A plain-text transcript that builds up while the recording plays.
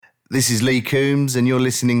This is Lee Coombs, and you're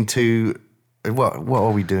listening to... What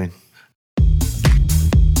are we doing?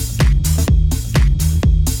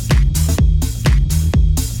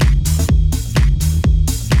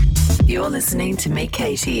 You're listening to me,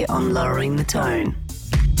 Katie, on Lowering the Tone.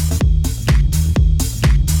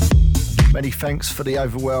 Many thanks for the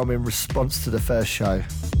overwhelming response to the first show.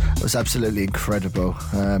 It was absolutely incredible.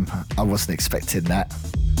 I wasn't expecting that.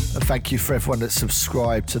 And thank you for everyone that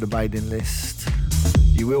subscribed to the mailing list.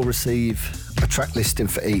 You will receive a track listing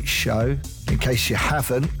for each show. In case you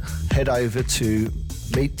haven't, head over to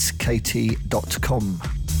meetkatie.com.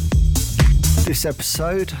 This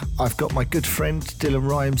episode, I've got my good friend Dylan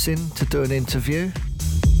Rhymes in to do an interview.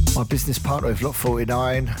 My business partner with Lot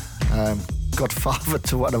 49, godfather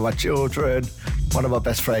to one of my children, one of my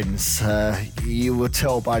best friends. You will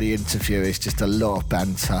tell by the interview, it's just a lot of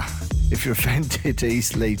banter. If you're offended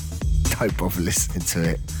easily, don't bother listening to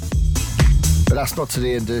it. But that's not to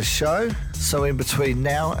the end of the show. So in between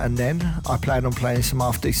now and then, I plan on playing some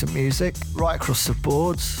half-decent music right across the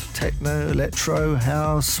boards. Techno, electro,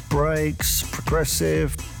 house, breaks,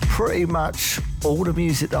 progressive, pretty much all the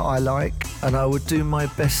music that I like. And I would do my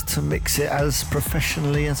best to mix it as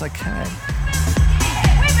professionally as I can.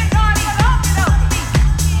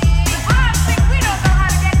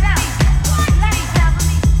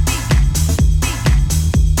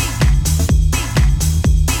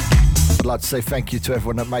 I'd like to say thank you to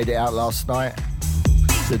everyone that made it out last night.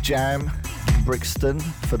 To Jam in Brixton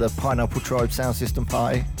for the Pineapple Tribe sound system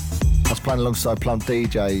party. I was playing alongside Plum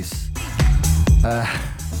DJs.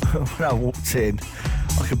 When I walked in,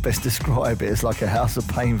 I could best describe it as like a House of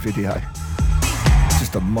Pain video.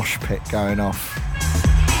 Just a mosh pit going off.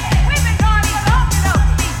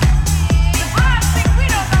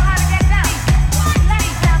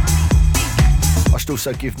 I should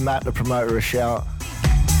also give Matt, the promoter, a shout.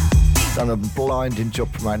 Done a blinding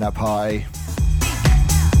job promoting that party.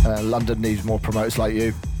 London needs more promoters like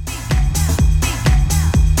you.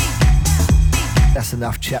 That's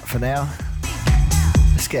enough chat for now.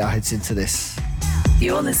 Let's get our heads into this.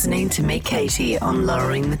 You're listening to me, Katie, on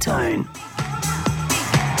Lowering the Tone.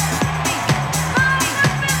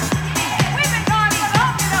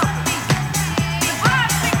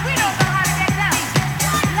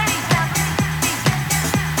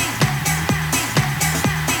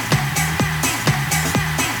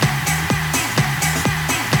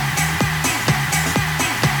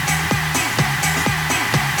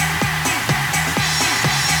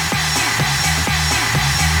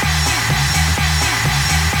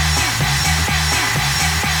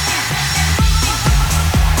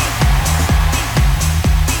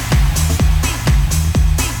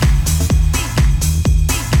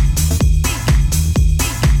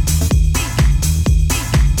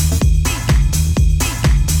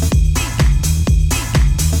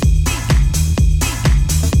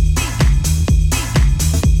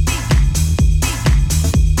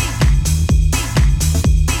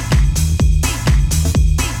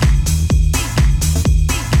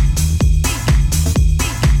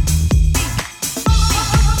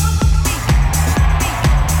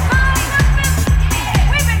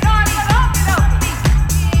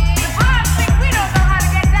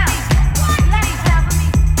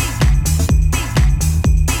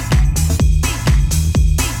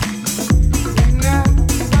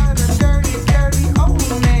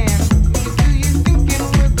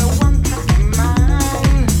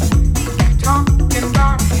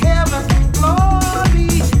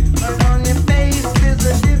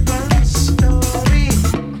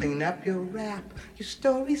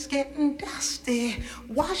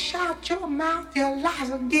 Wash out your mouth, your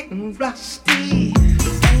lies are getting rusty.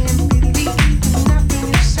 Can't believe nothing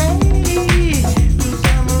you say. 'Cause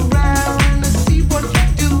I'm around to see what you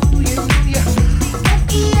do. You know you're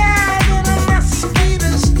funky-eyed and a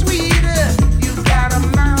mosquito's tweeter. You got a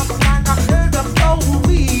mouth like a herd of old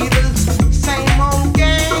weeders. Same old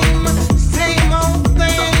game, same old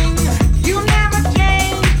thing. You never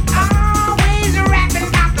change, always rapping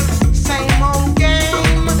about the same old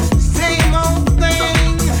game, same old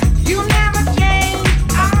thing. You never change,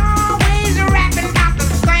 always rapping about the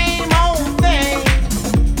same old thing.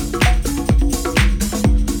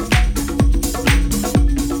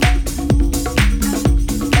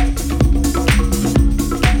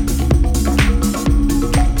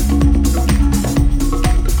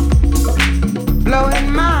 Blowing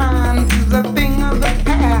minds is a thing of the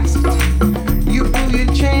past. You blew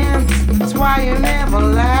your chance, that's why you never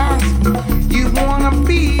last. You wanna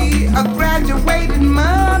be a graduated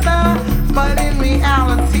mother, but in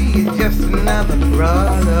reality you're just another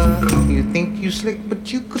brother. You think you slick,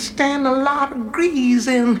 but you could stand a lot of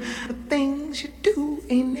greasing. The things you do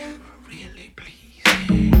ain't never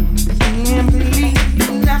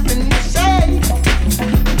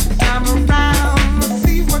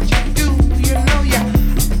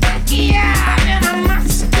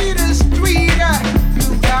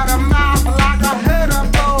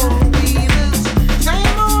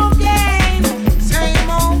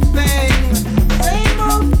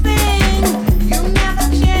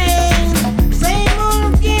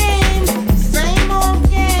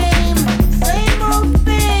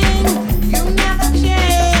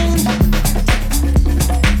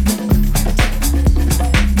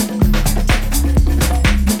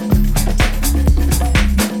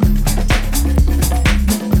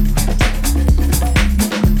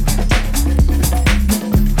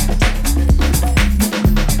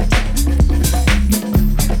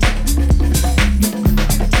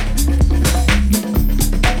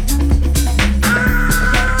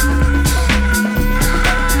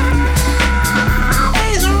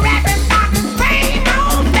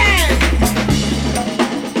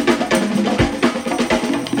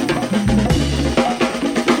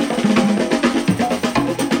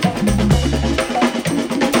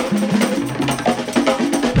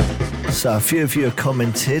So a few of you have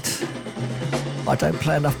commented, I don't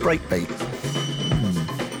play enough breakbeat.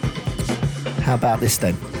 How about this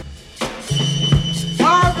then?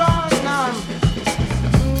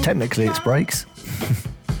 Technically it's breaks.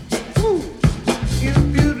 You're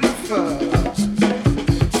beautiful.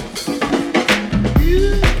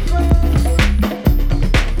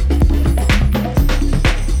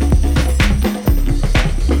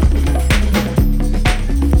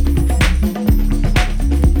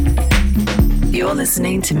 You're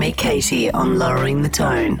listening to Mick Katie on Lowering the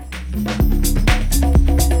Tone.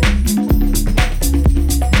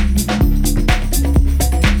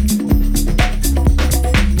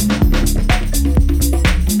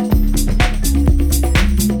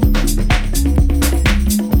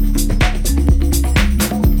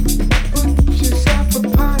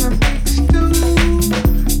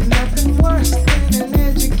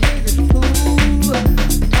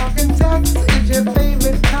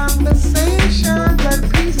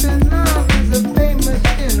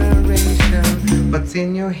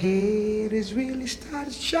 In your head is really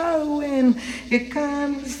started showing. Your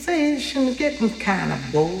conversation getting kind of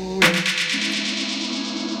boring.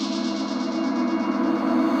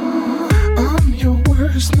 I'm your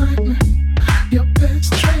worst nightmare, your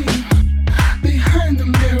best dream. Behind the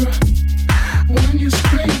mirror, when you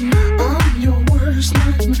scream. I'm your worst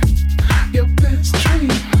nightmare, your best dream.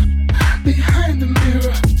 Behind the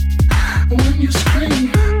mirror, when you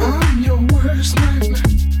scream. I'm your worst nightmare,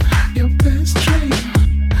 your best dream.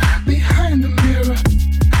 Behind the mirror,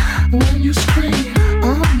 when you scream,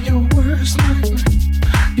 I'm your worst nightmare,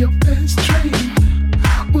 your best dream.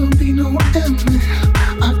 Will be no enemy,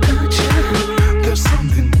 I got you. There's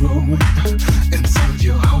something growing inside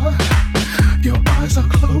your heart. Your eyes are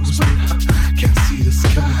closed, but can't see the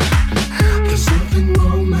sky. There's nothing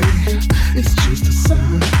wrong, man, it's just a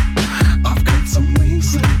sign. I've got some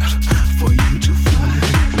wings left for you to fly.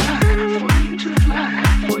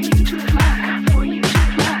 For you to fly, for you to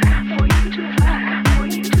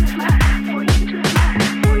fly,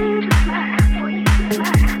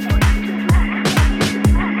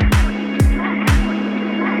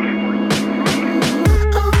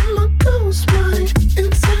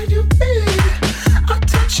 for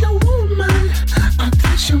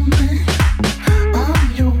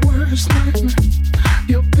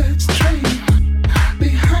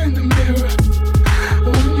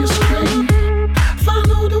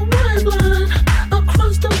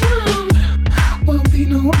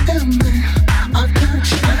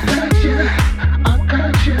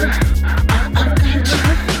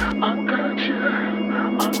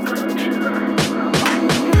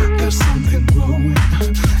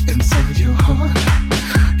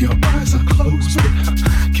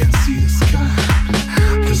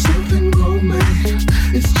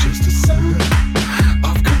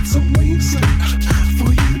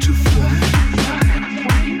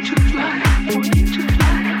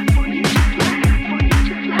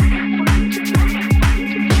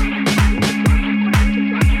to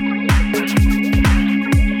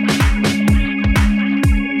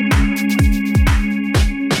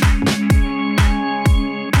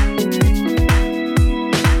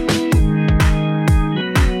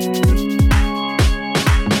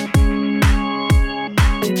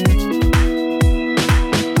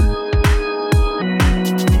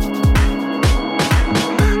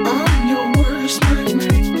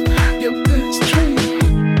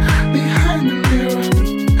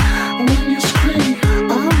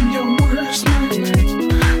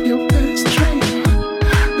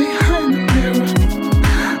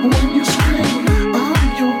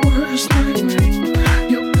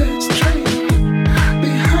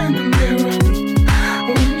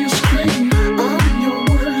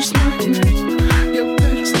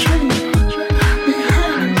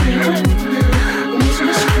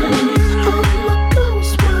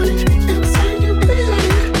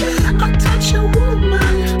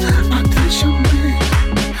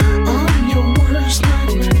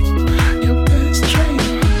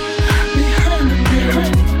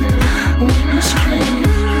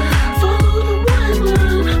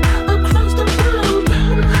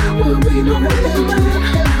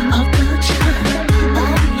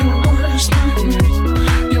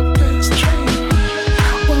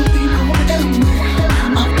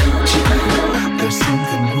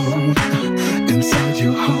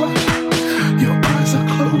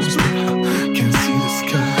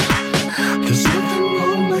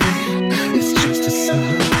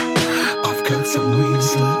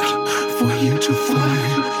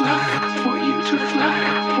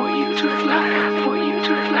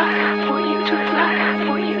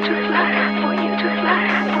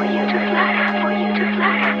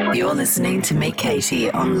You're listening to Mick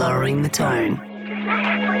Katie on Lowering the Tone.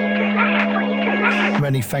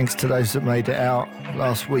 Many thanks to those that made it out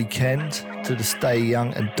last weekend to the Stay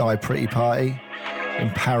Young and Die Pretty party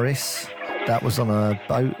in Paris. That was on a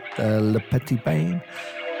boat, Le Petit Bain.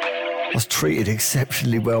 I was treated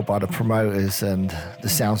exceptionally well by the promoters, and the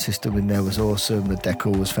sound system in there was awesome. The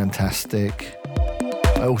decor was fantastic.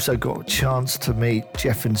 I also got a chance to meet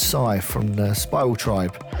Jeff and Cy from the Spiral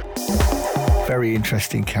Tribe. Very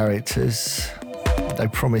interesting characters. They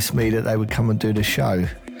promised me that they would come and do the show.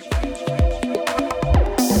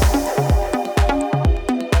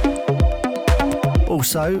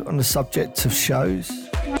 Also, on the subject of shows,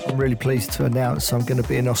 I'm really pleased to announce I'm going to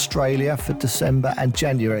be in Australia for December and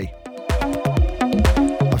January.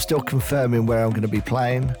 I'm still confirming where I'm going to be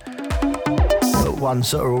playing, but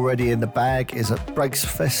ones that are already in the bag is at Breaks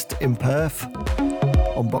Fest in Perth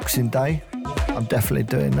on Boxing Day. I'm definitely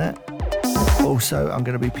doing that. Also, I'm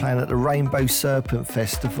going to be playing at the Rainbow Serpent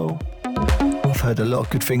Festival. I've heard a lot of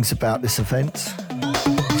good things about this event.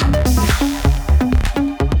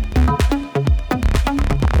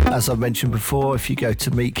 As I mentioned before, if you go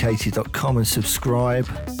to meetkatie.com and subscribe,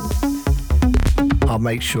 I'll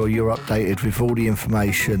make sure you're updated with all the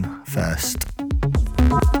information first.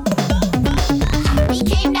 We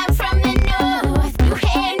came down from the north, new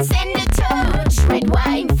hands and a touch, red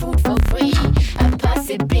wine, food for free, a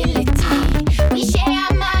possibility. We share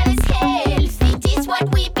our mother's health, it is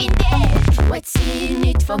what we've been dead. What's in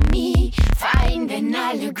it for me? Find and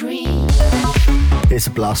I'll agree. Here's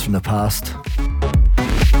a blast from the past.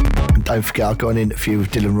 And don't forget, I've got an interview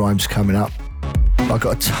with Dylan Rhymes coming up. I've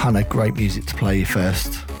got a ton of great music to play you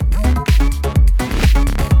first.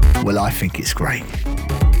 Well, I think it's great.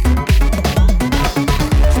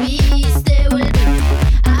 Trees, there will be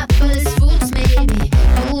apples, fruits, maybe.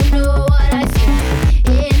 You know what I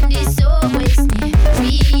feel, and it's always near.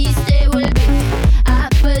 Trees, there will be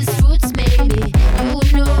apples, fruits, maybe.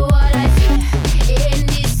 You know what I feel, and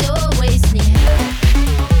it's always near.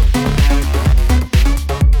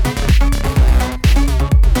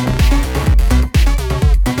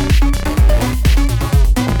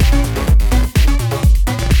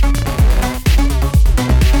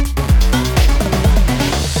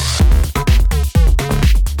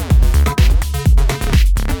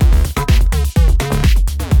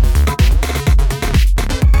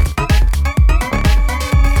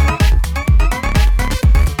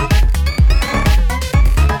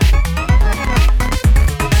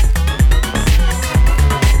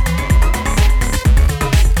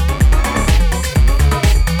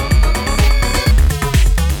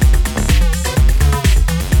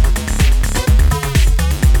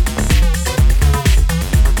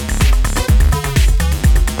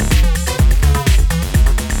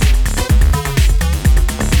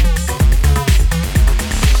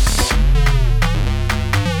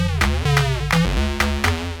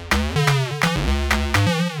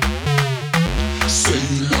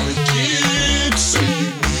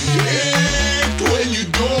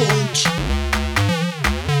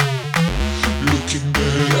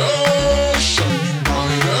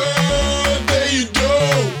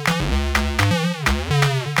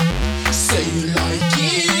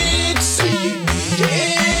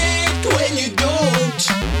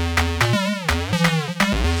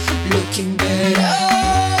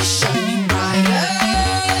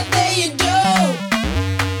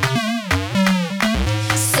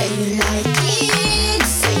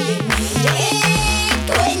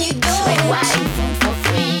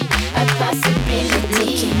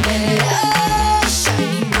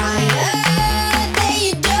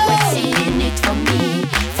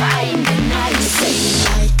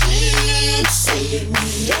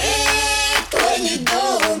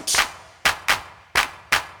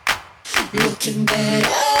 Looking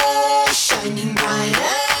better, shining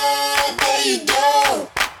brighter, there you go.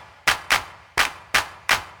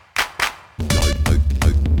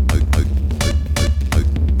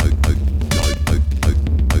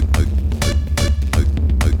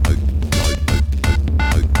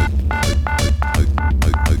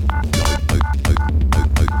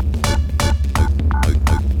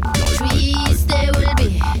 Trees, there will be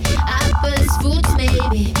apples, fruits,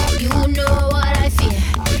 maybe. You know what I feel,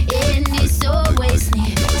 and it's always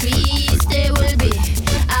near. Trees, there will be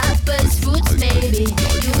apples, fruits, maybe.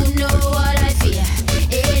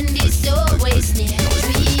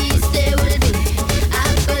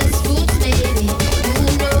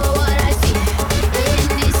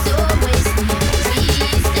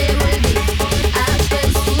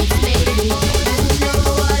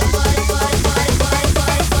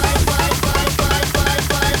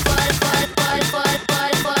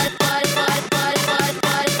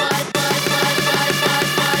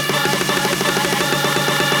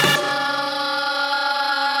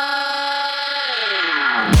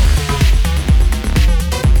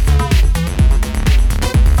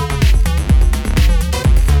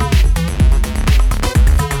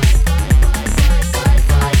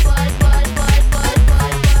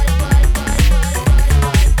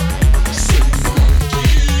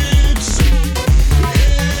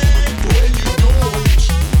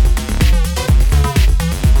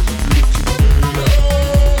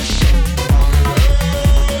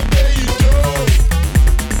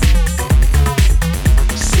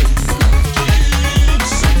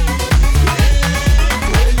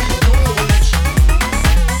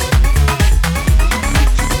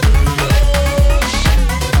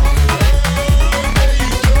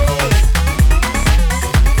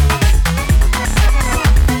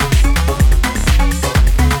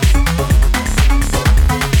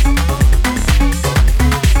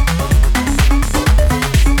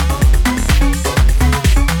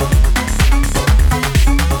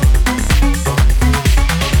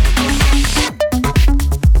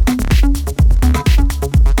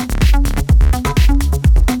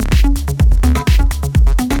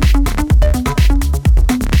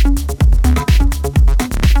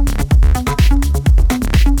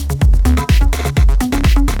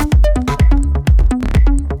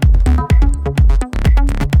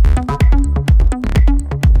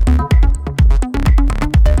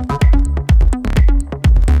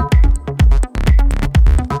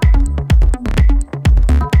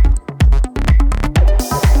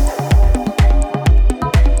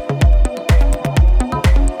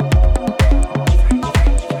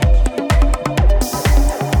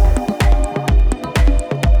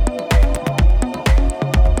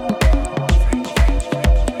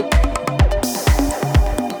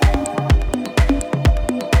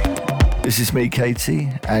 This is me, Katie,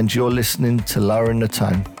 and you're listening to Lowering the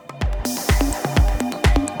Tone.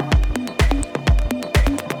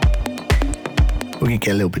 We can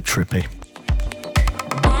get a little bit trippy.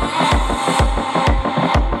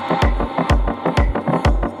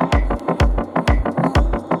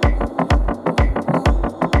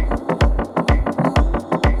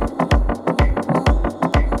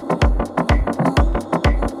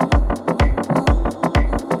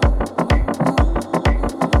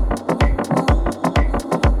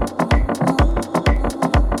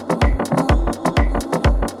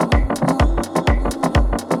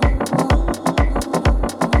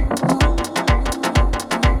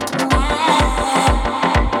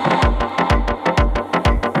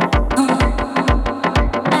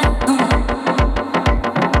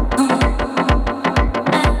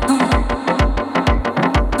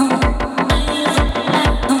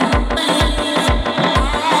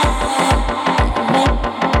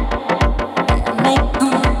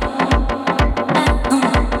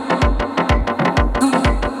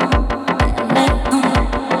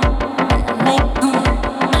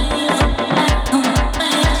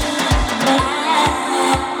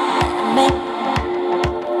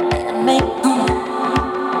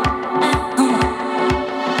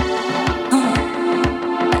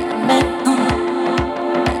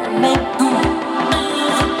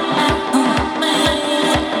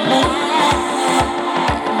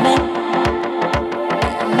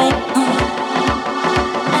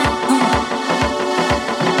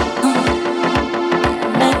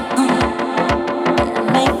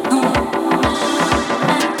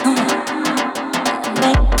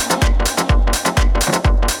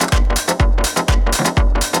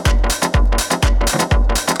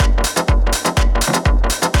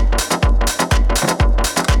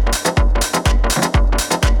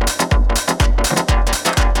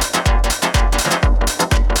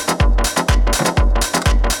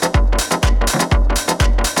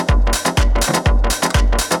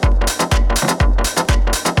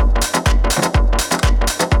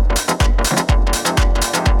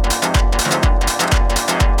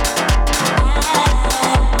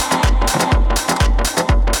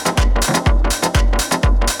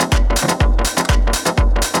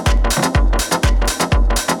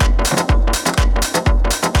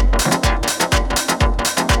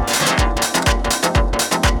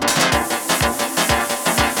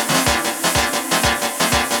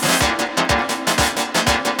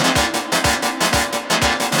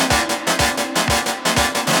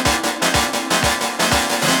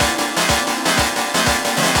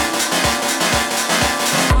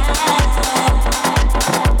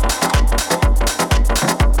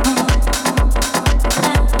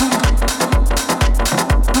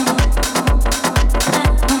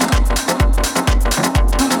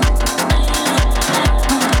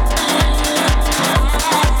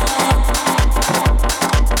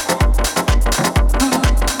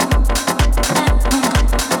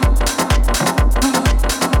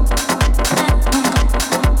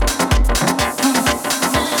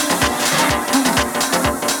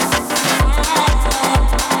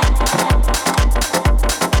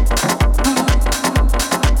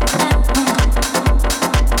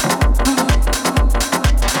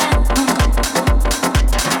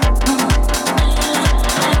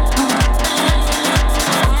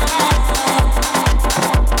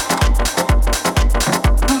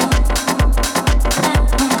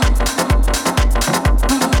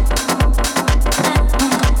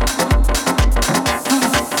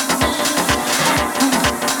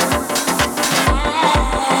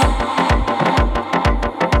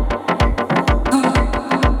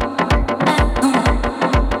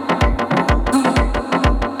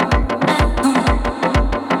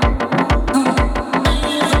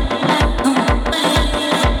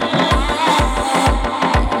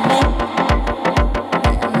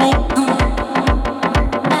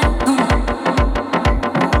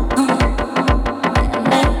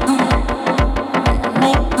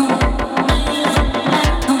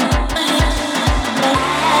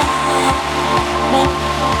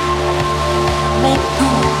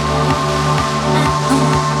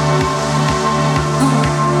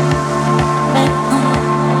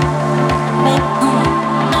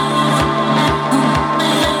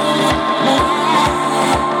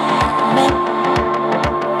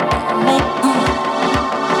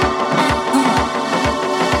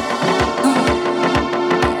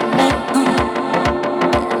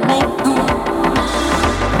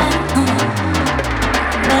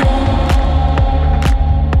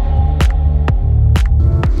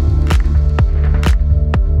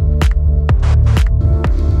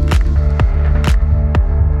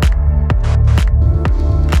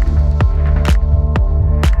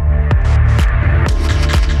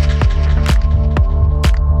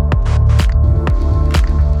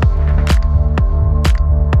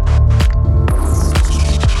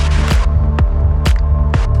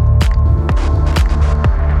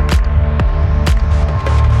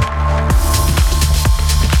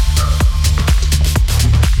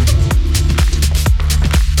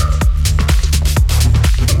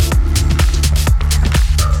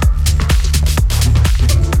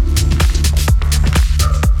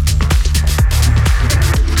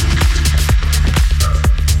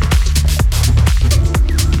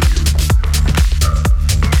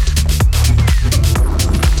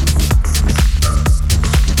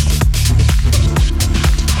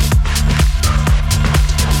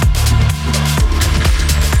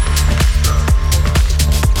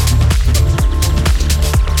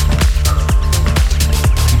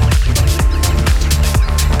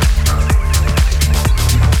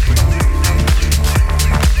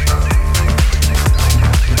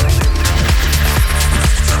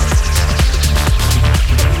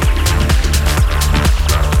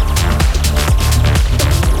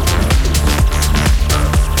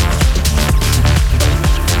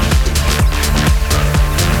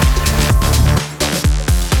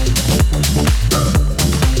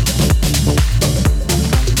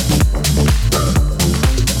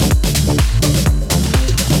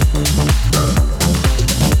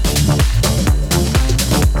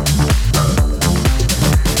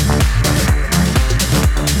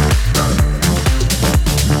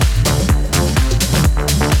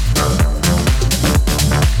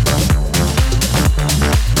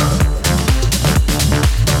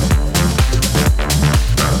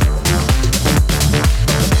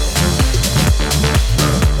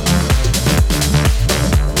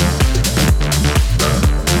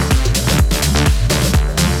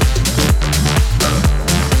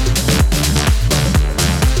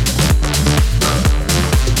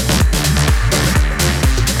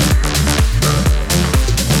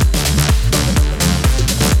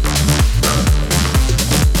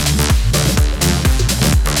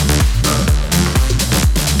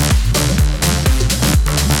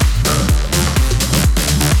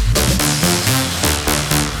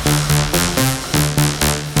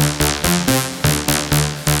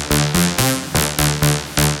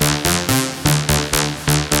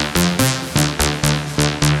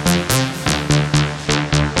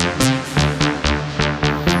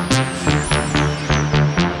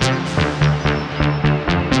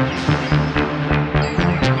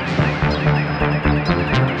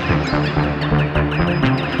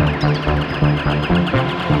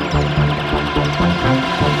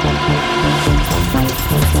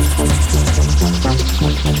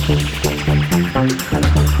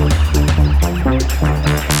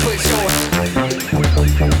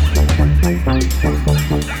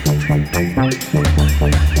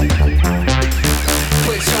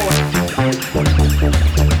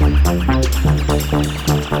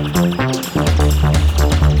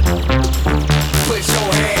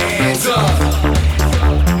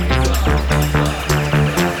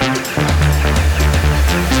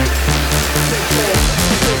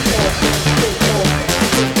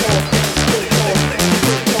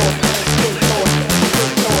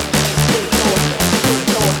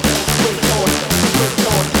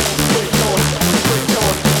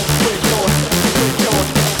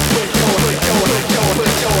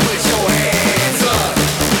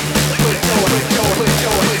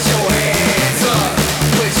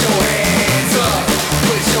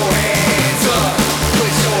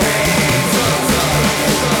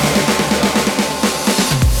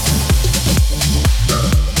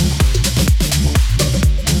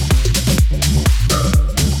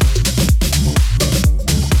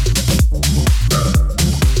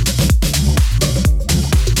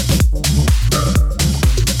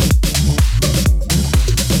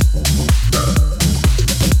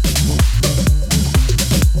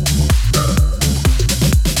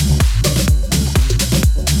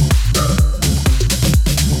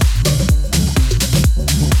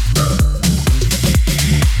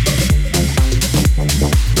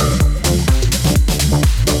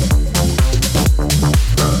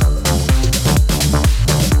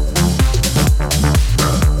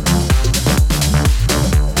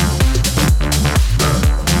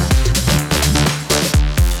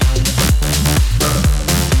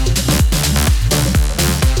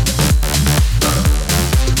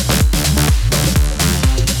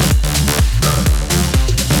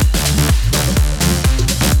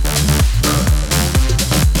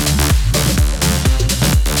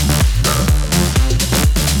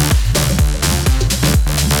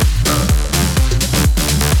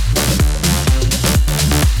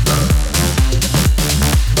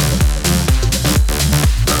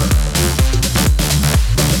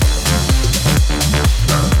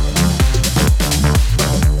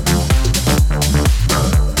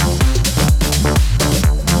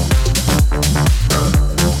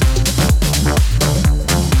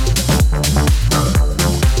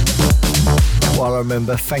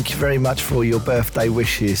 Remember, thank you very much for all your birthday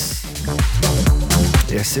wishes.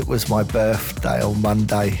 Yes, it was my birthday on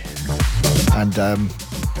Monday, and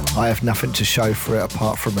I have nothing to show for it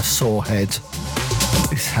apart from a sore head.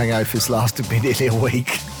 This hangover's lasted me nearly a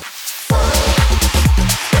week.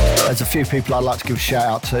 There's a few people I'd like to give a shout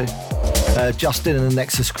out to. Justin and the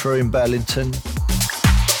Nexus crew in Burlington.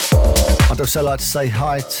 I'd also like to say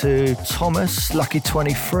hi to Thomas,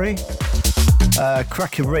 Lucky23,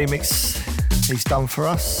 cracking remix he's done for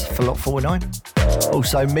us for Lot 49.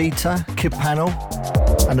 Also Mita, Kid Panel,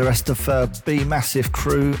 and the rest of B Massive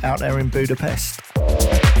crew out there in Budapest.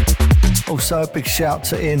 Also a big shout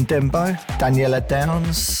to Ian Dembo, Daniela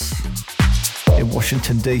Downs in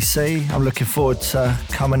Washington DC. I'm looking forward to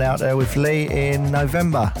coming out there with Lee in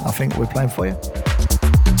November. I think we're playing for you.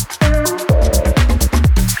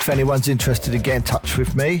 If anyone's interested in getting in touch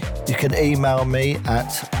with me, you can email me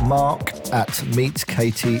at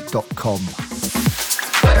mark@meetkatie.com.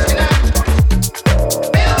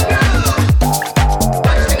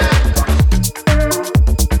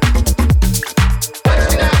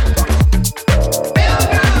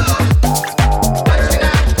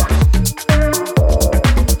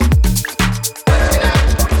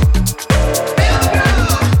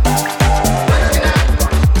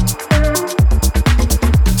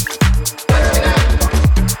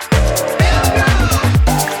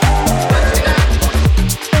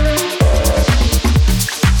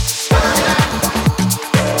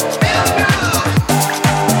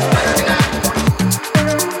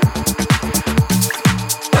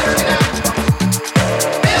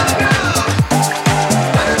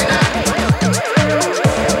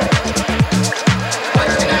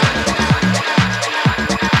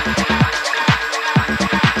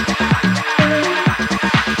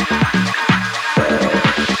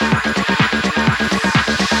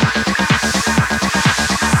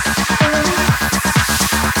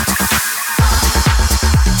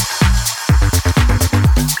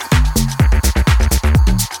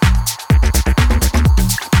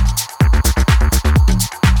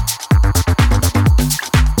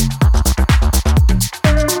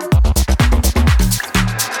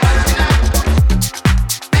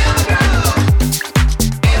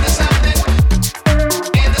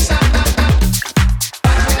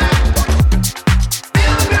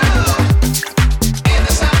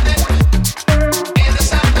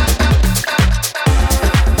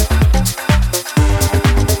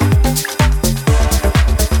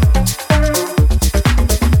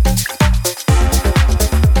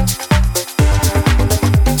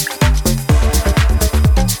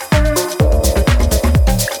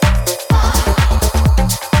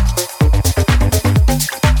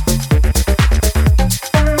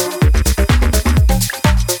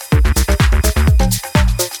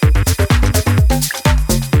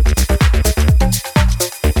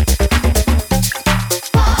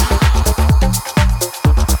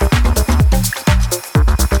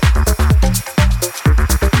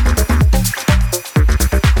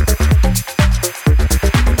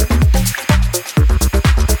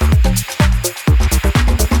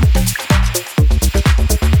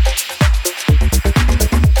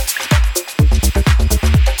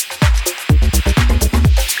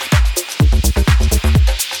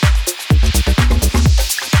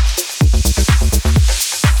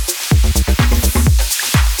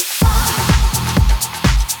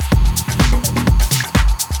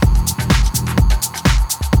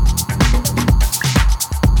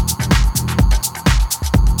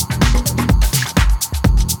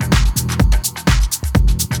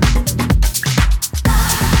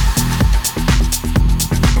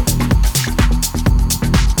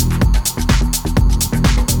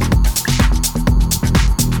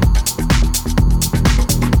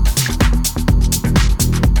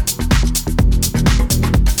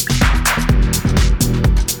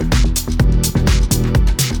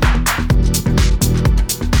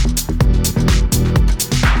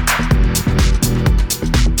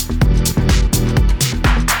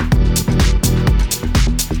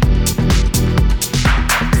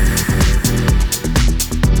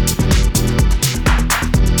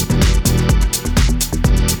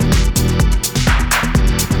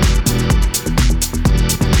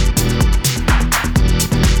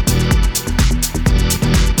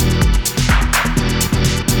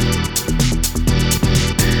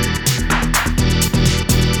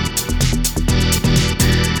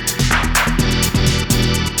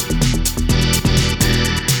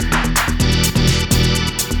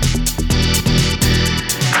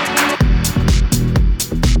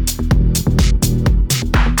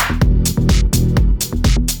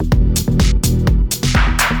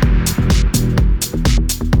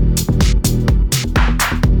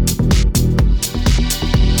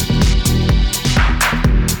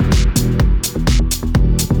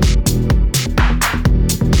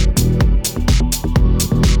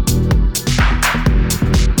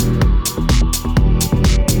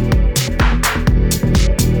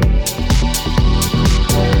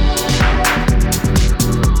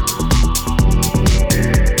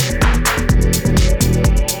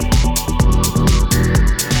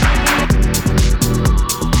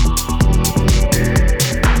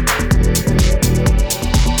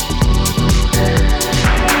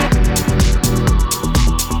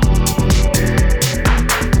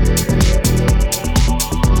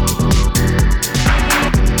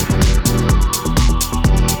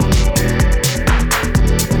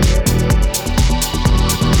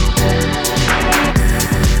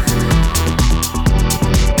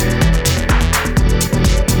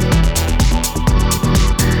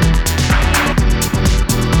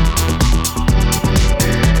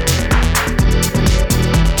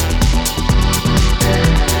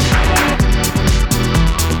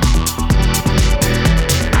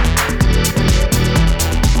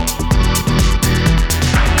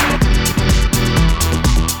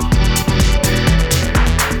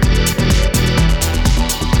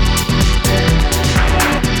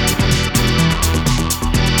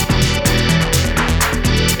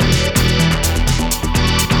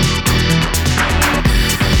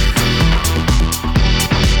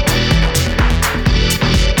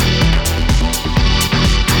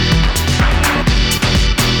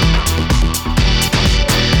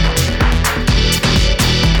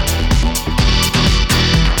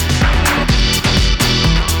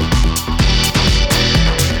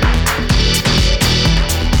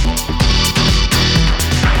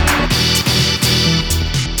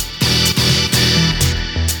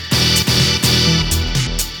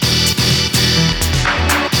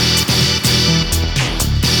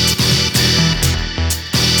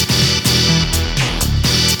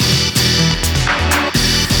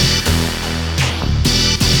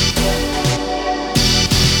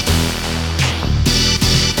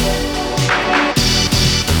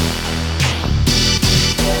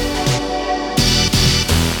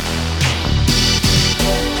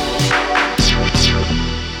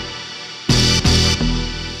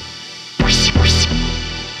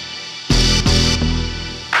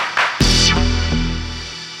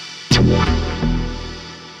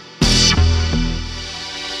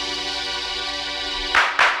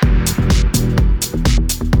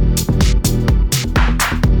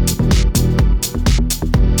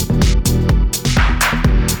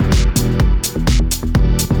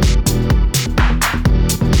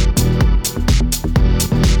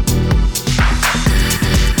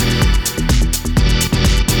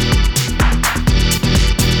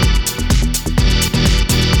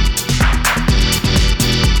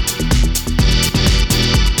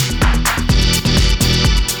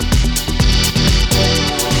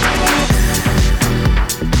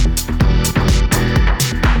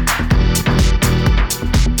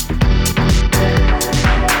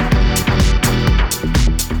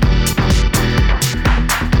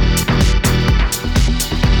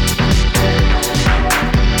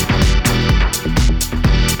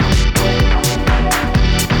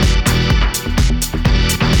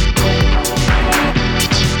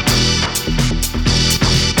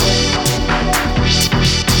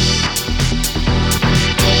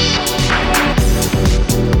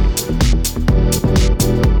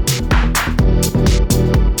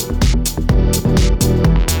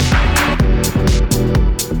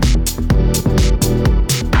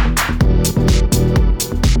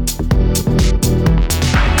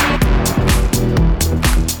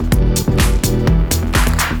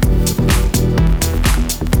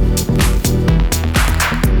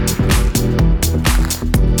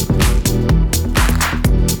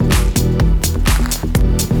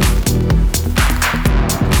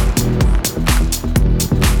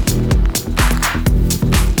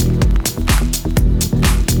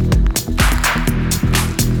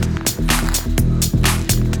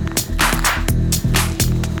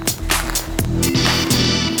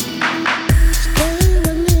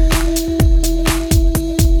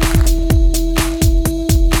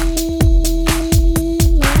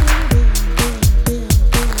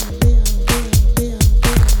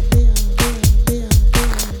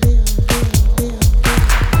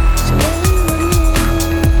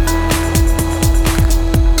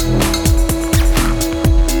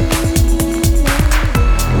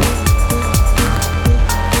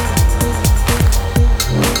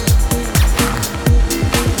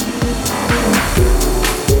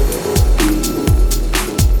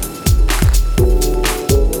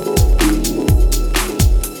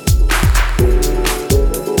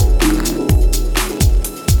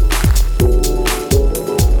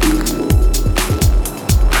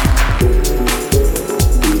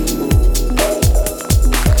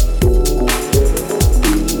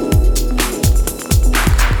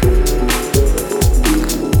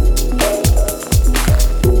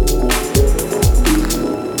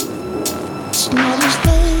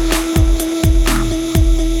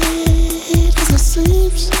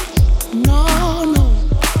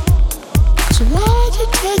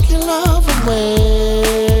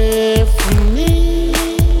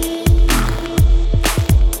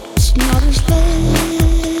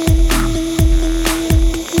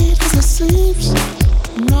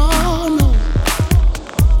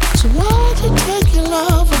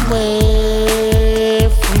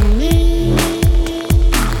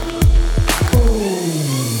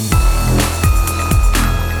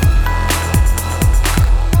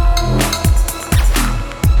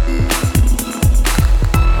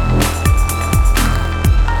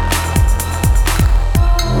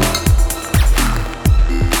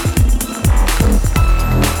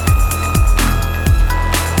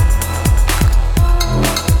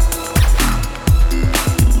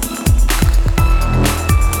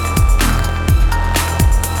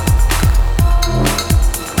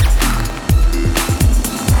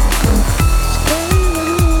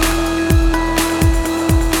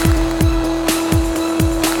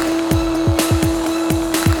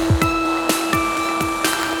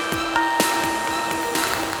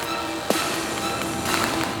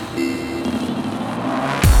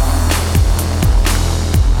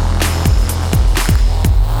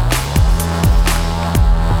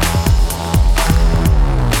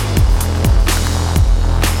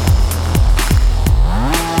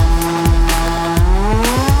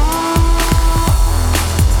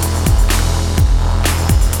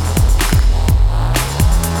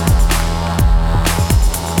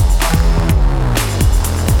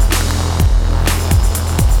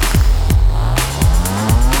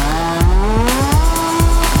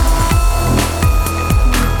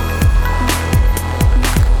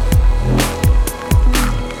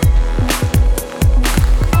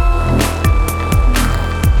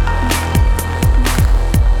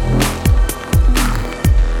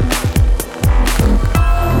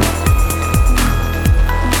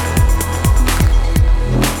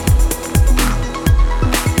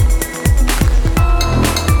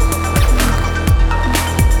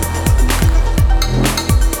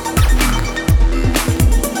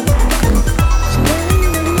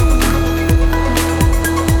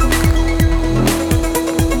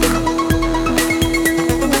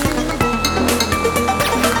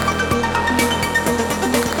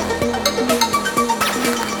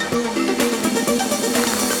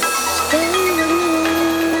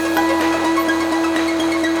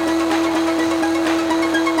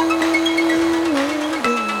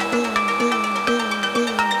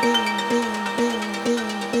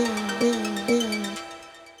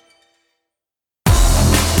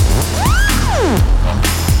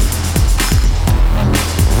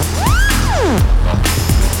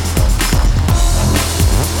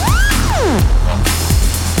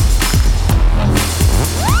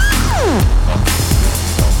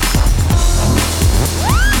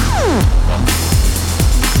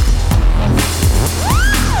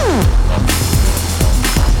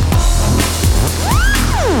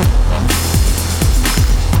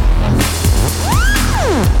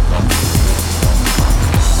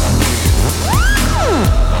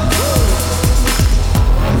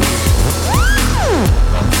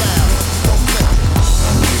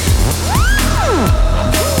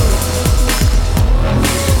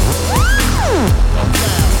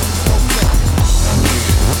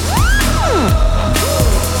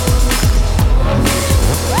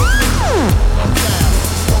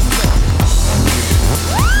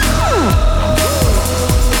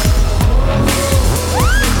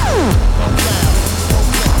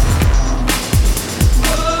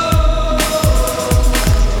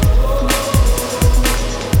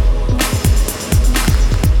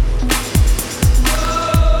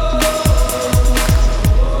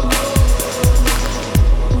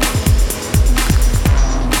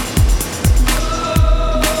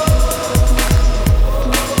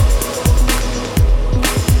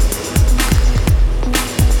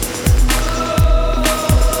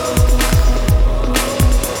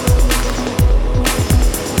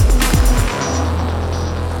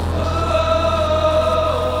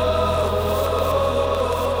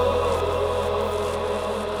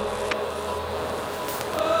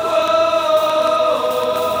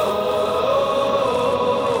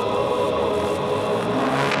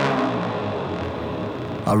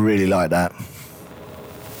 I really like that.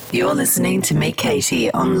 You're listening to Mick Katie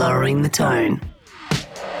on Lowering the Tone.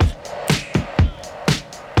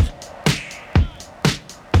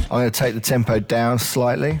 I'm going to take the tempo down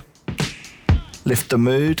slightly, lift the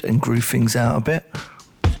mood and groove things out a bit.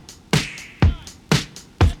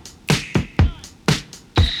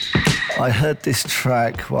 I heard this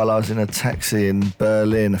track while I was in a taxi in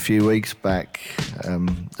Berlin a few weeks back.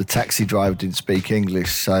 The taxi driver didn't speak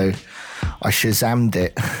English, so I Shazammed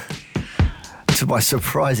it. To my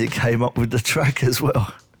surprise, it came up with the track as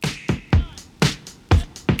well.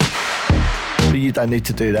 But you don't need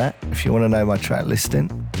to do that. If you want to know my track listing,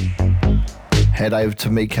 head over to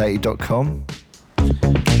meekkatie.com,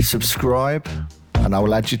 subscribe, and I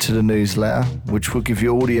will add you to the newsletter, which will give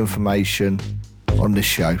you all the information on this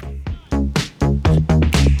show.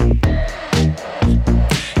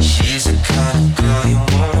 She's the kind of girl you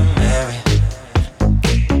wanna marry.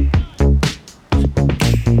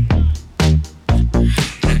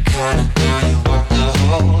 The kind of girl you walk the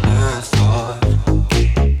whole earth for.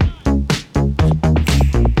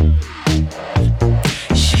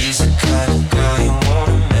 She's the kind of girl you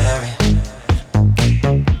wanna marry.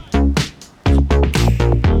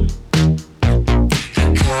 The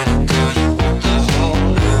kind of girl you walk the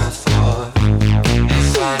whole earth for. And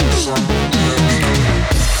find someone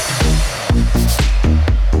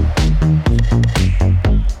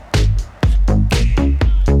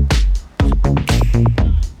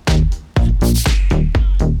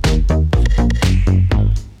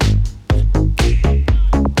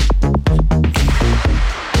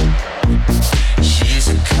she's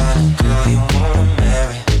the kind of girl you wanna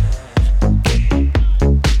marry.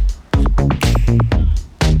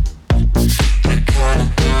 The kind of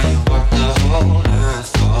girl you walk the whole earth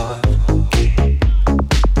for.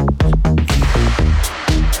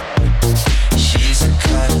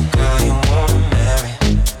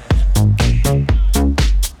 She's the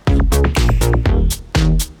kind of girl you wanna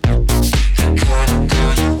marry. The kind of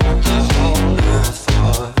girl you walk the whole earth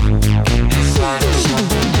for. And find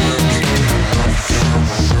someone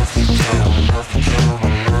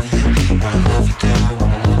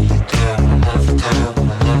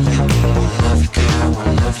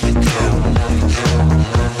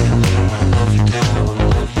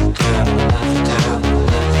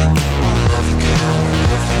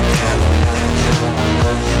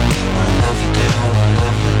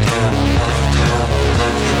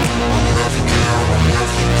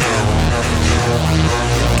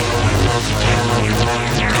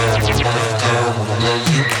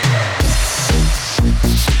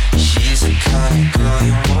she's the kind of girl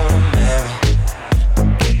you wanna marry.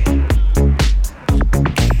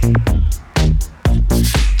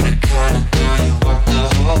 The kind of girl you walk the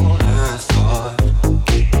whole earth for.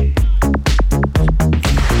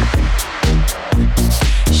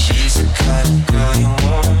 She's the kind of girl you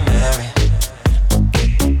wanna marry.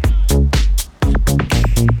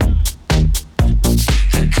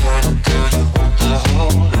 The kind of girl you walk the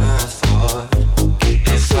whole earth for.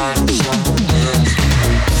 And find someone else.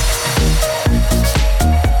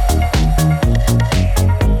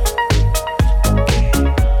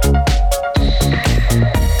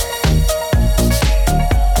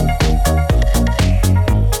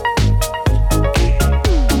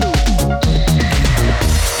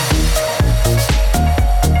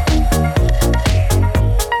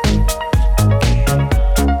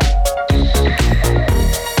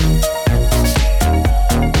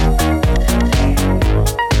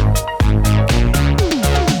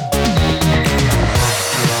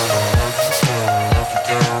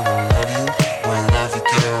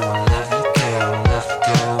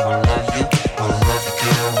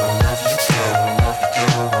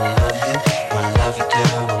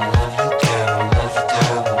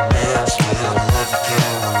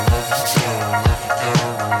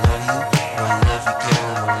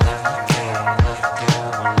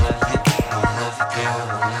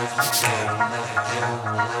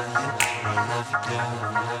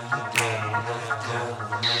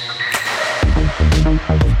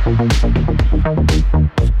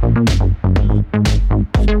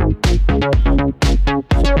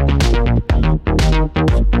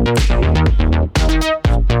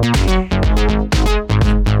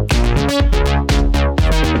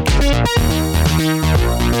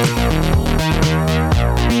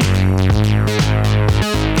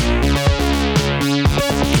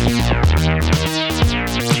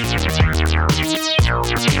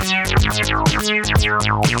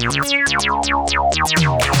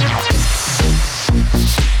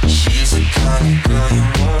 She's a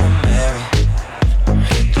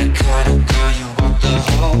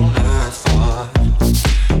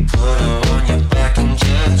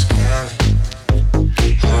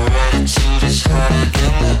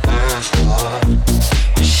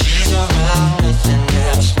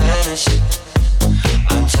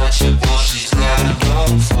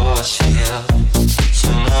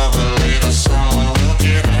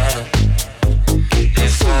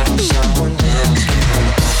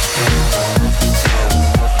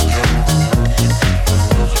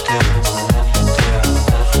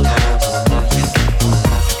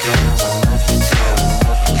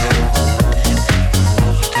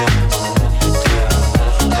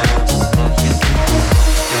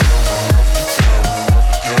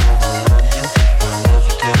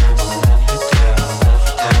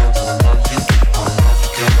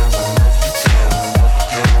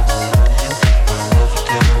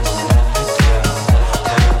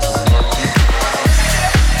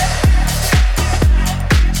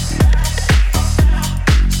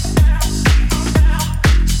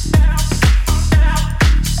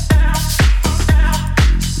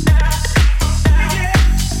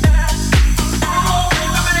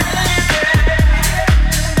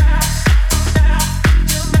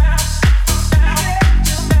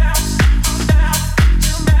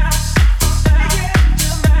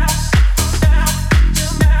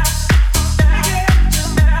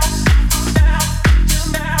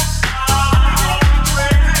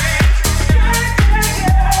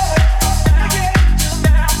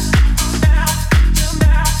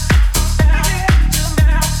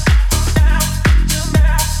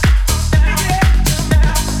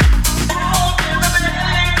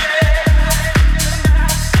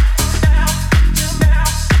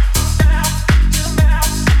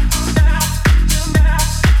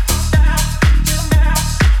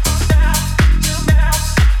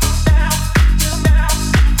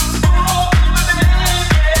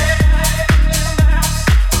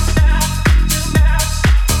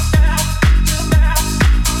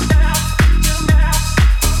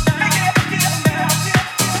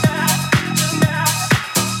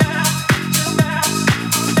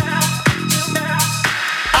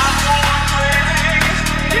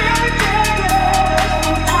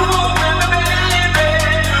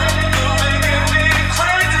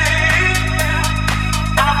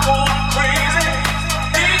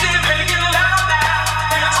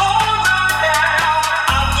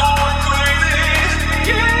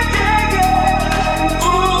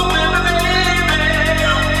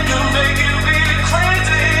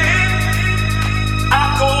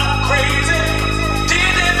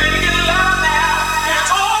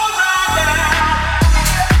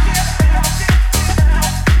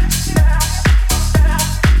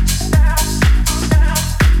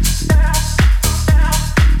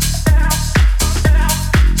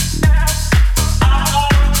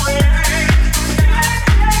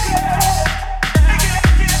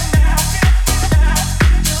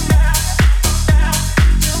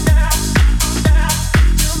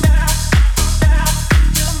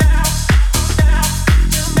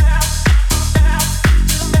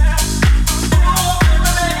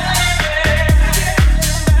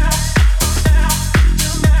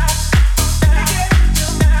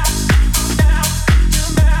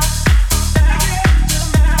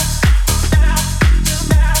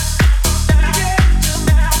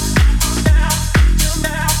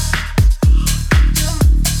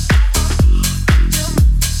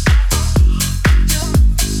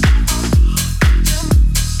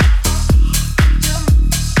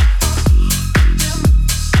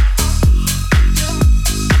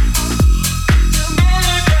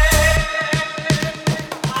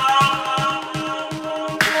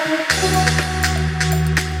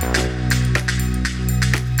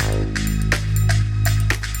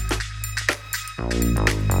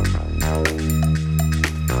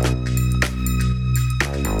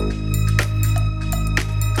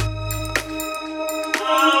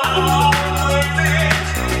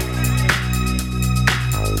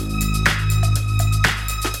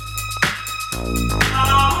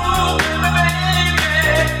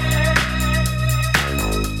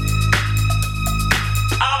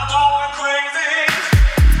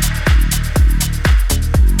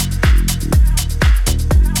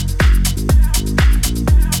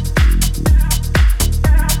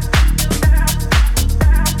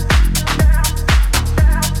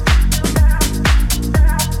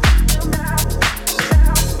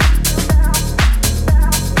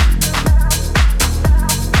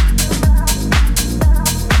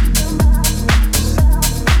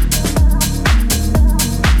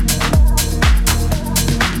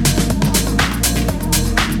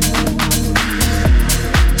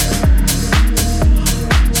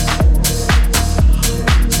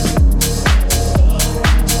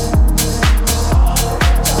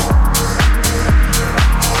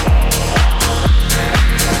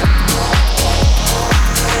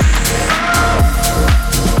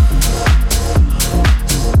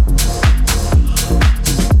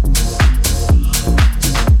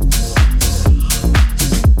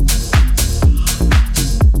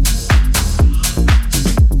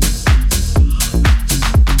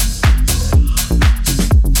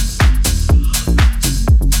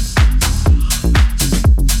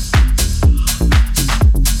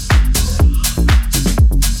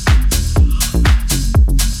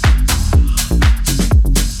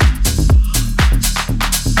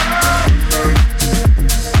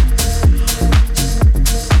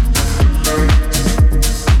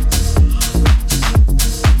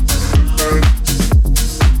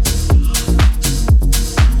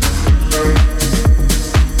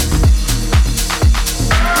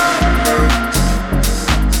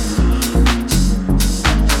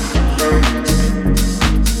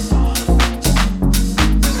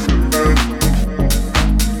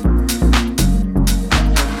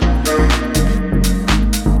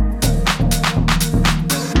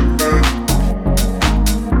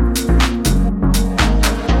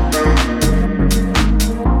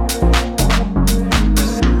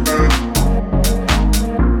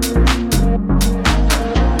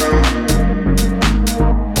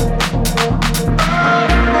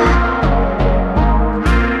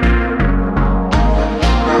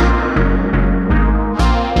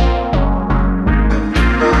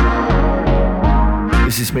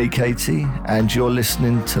Katie, and you're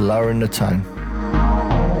listening to Lowering the Tone.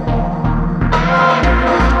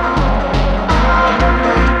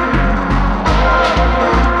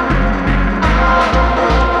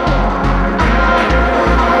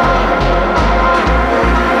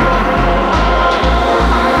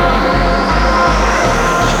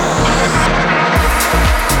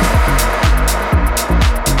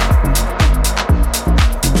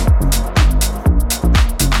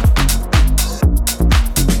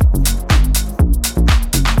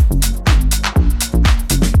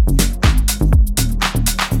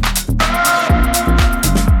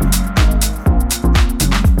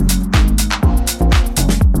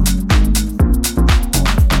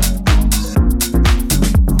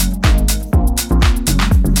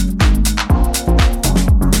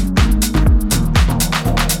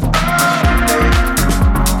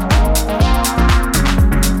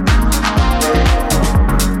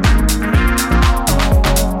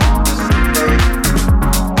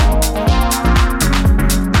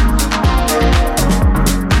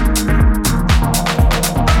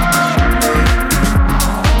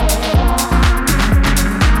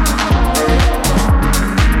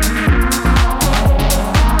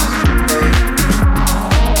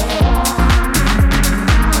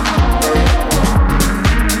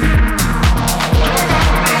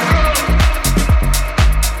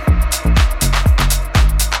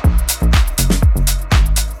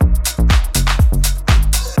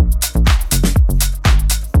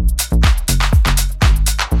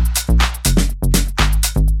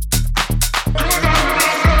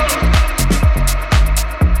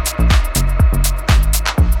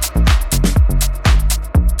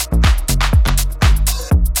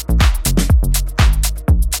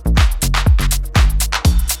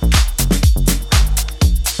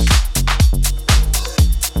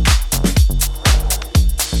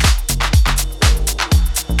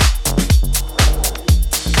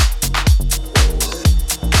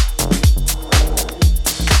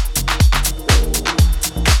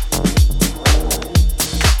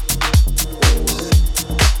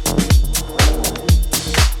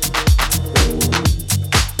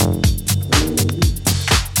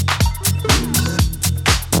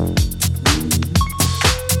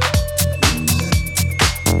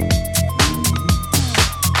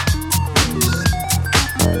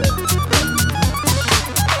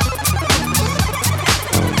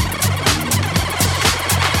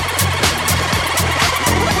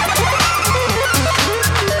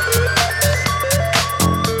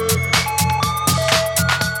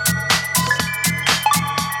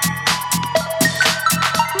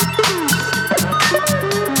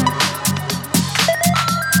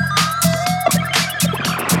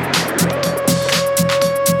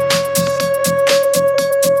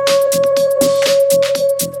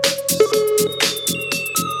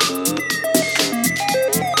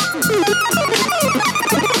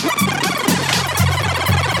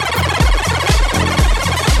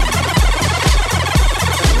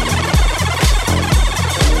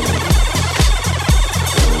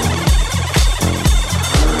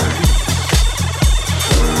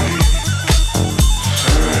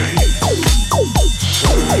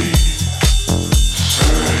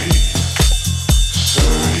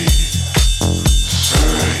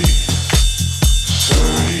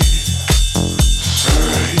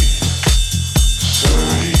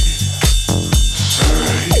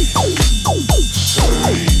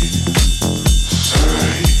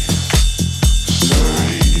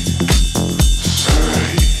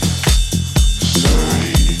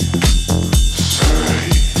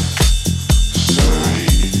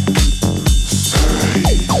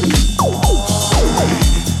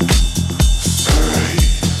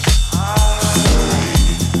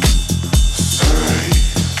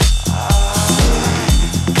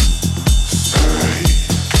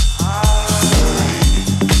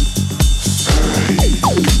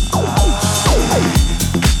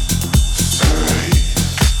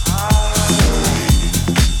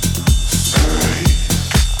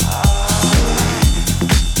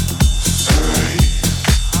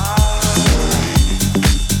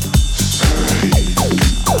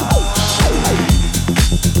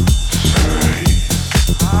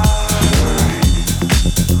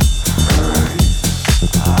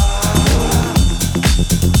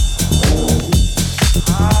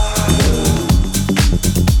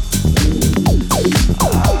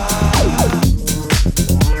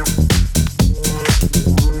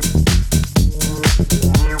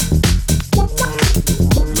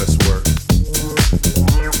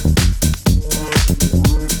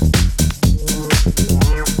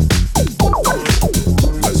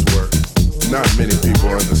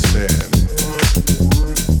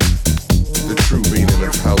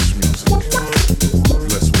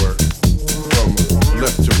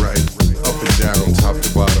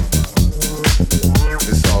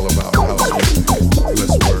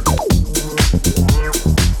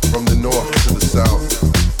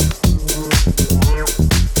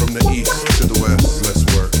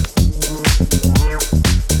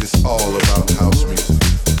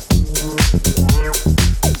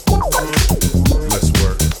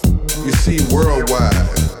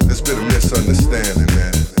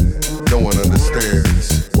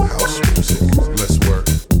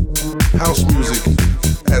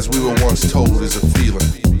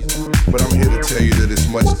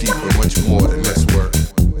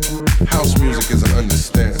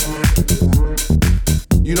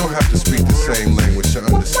 don't have to speak the same language to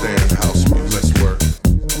understand house music. Let's work.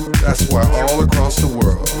 That's why all across the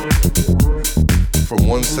world, from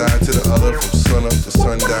one side to the other, from sun up to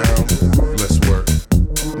sundown, let's work.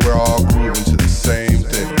 We're all grooving to the same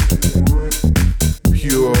thing.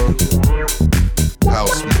 Pure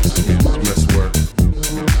house music. Let's work.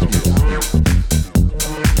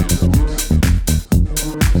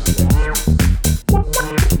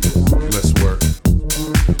 Let's work.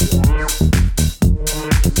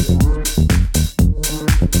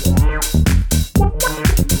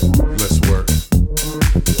 Let's work.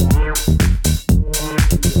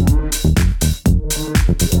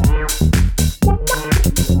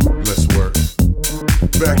 Let's work.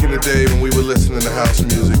 Back in the day when we were listening to house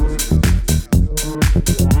music,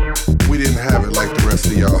 we didn't have it like the rest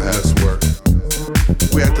of y'all have. Let's work.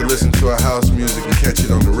 We had to listen to our house music and catch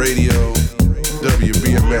it on the radio,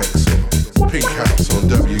 WBMX or Pink House on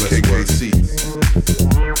WKKC.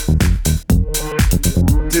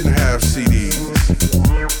 Didn't have CDs.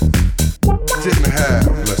 Didn't have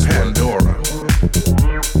Pandora.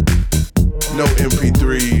 No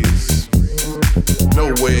MP3s.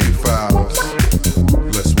 No wave files.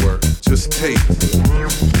 Let's work. Just tape.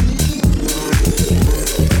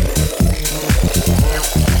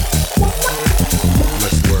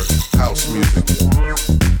 Let's work. House music.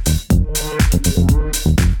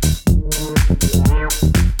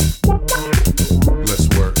 Let's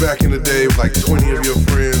work. Back in the day, like 20 of your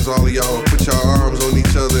friends, all of y'all would put your arms on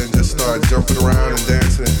each other and just start jumping around and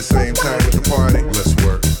dancing at the same time at the party. Let's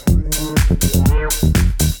work.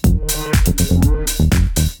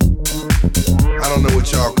 I don't know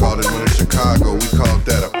what y'all called it when in Chicago, we called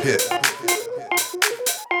that a pit.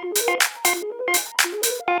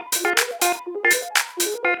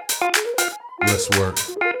 Let's work.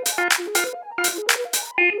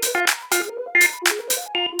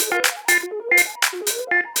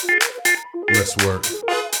 Let's work.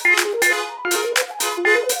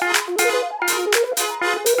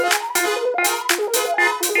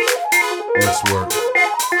 Let's work.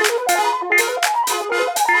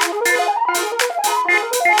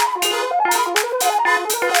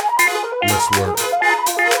 Let's work. Let's work.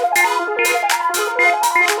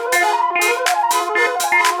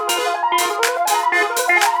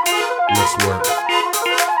 Let's work.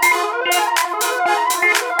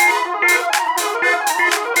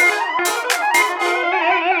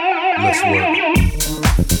 Let's work. Let's work.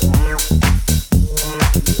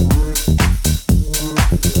 Let's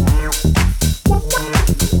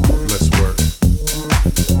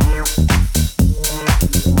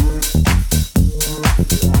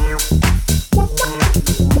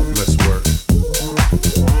work.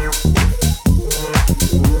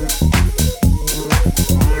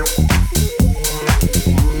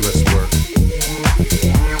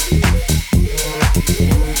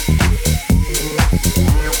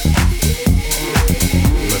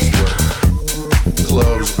 Let's work.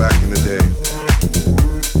 Clubs back in the day.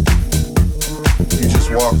 You just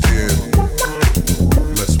walked in.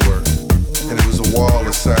 Let's work. And it was a wall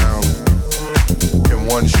of sound and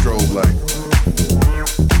one strobe light.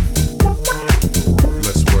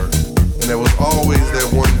 Let's work. And there was always that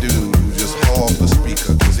one dude who just hauled the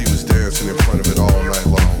speaker because he was dancing in front of it all night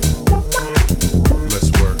long.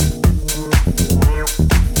 Let's work.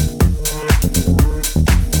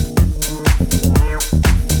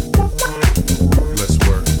 Let's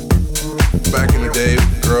work. Back in the day,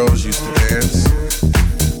 girls used to dance.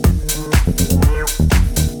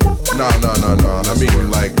 No. I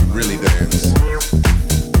mean, like, really dance.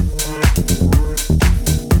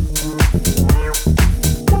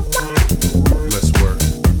 Let's work.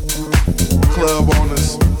 Club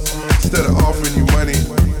owners, instead of offering you money,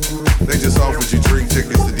 they just offered you drink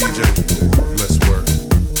tickets to DJ. Let's work.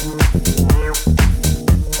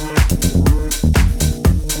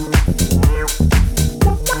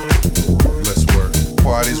 Let's work.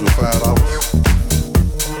 Parties with $5.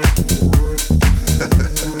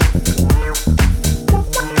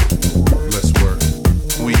 Let's work.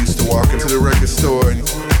 We used to walk into the record store and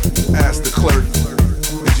ask the clerk,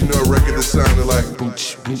 did you know a record that sounded like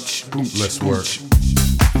booch, booch, booch? Let's work.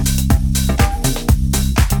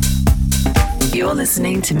 You're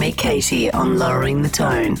listening to Mick Katie on Lowering the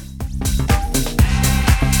Tone.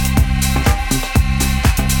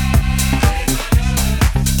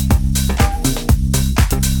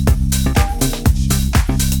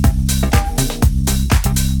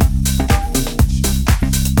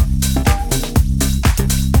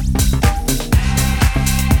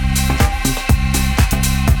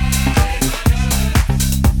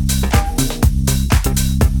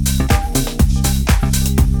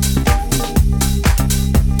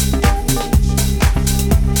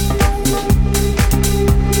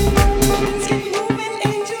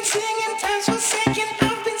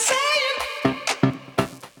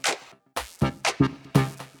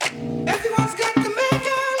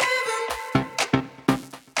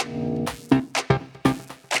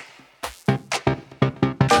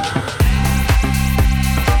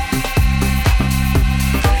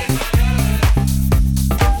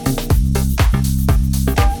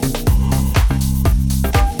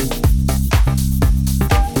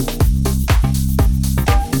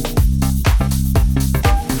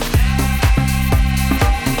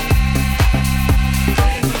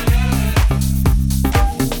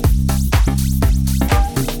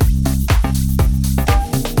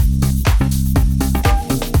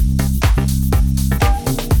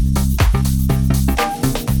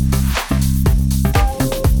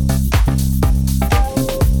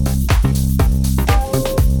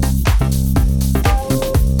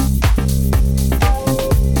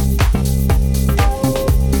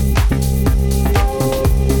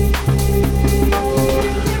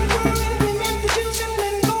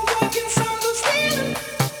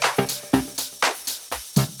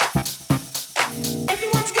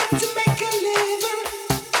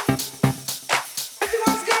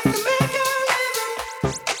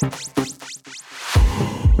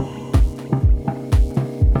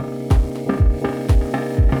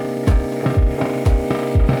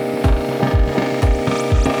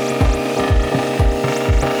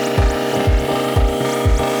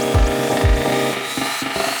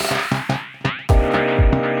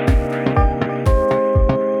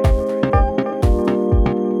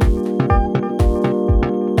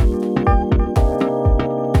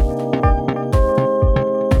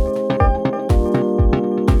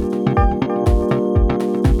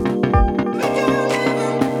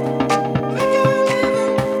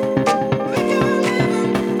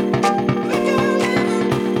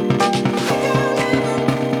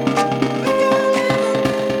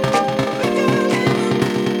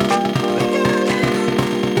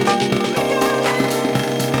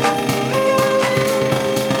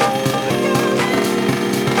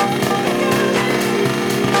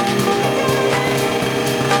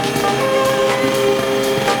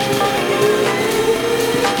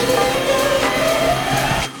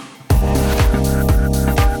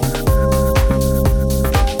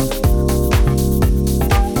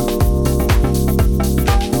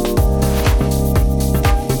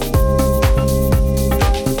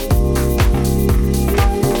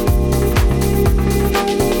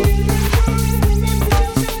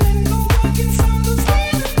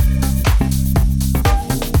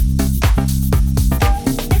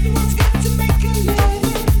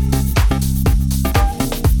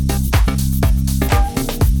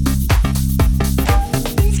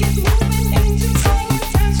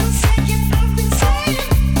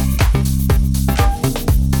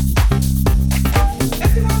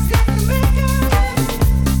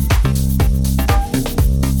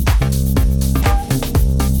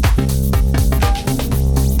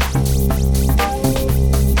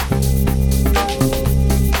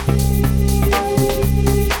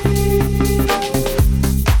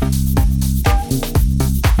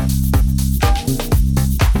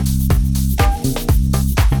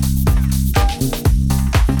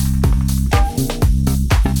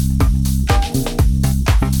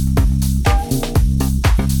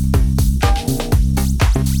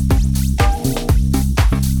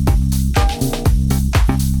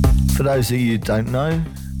 those of you who don't know,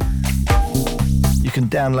 you can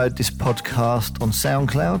download this podcast on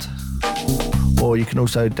SoundCloud, or you can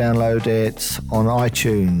also download it on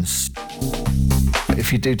iTunes.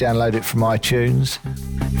 If you do download it from iTunes,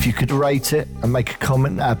 if you could rate it and make a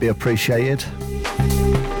comment, that'd be appreciated.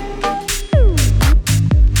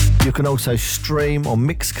 You can also stream on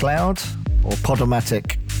Mixcloud or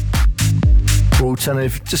Podomatic. For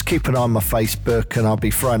alternative, just keep an eye on my Facebook and I'll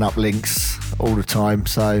be throwing up links all the time,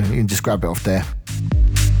 so you can just grab it off there.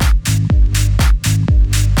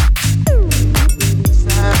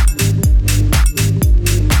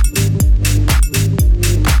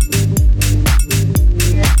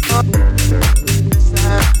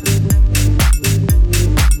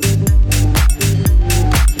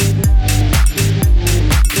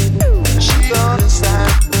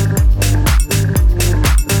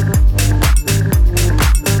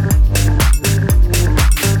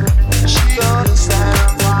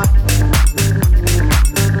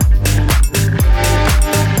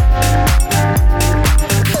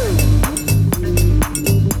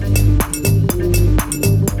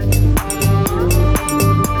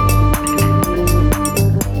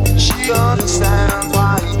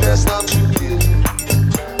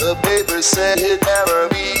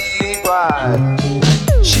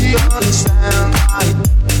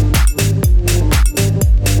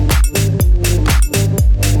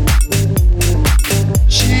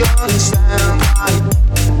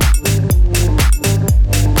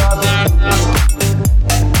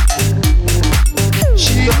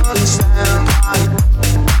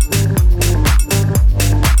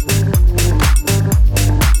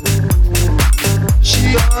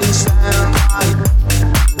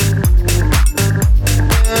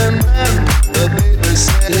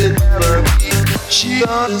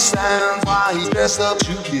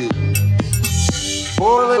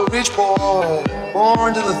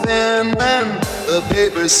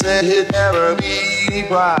 Said he'd never be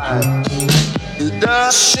bright. The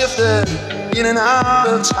dust shifted in and out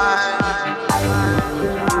of time.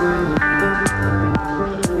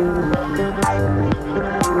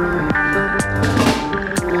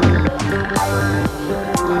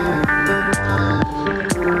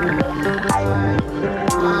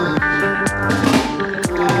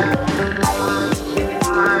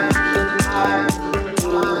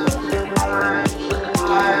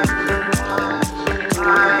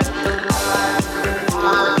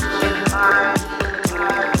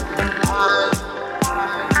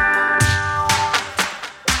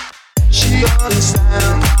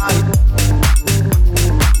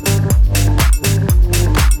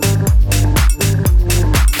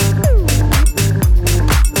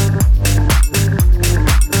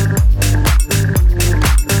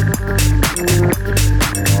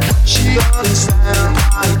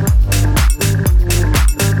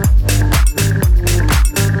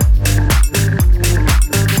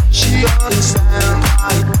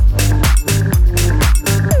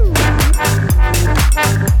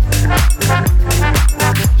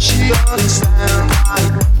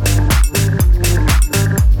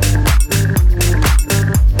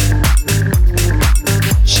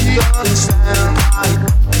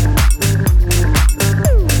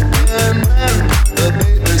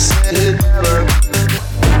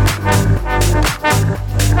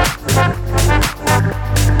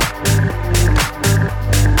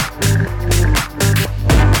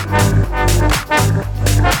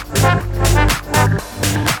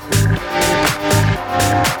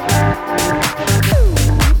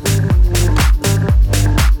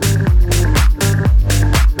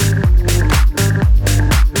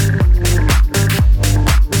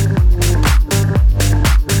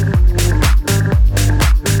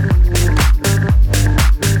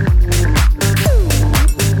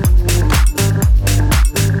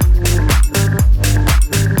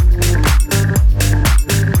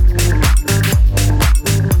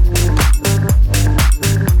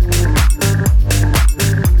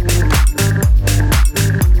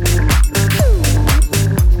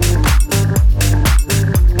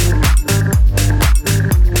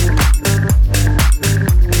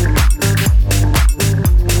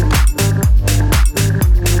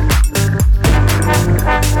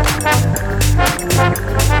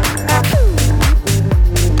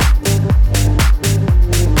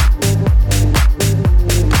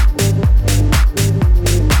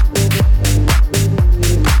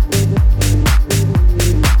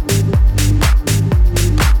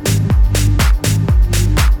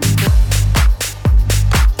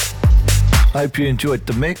 Hope you enjoyed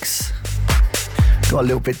the mix. Got a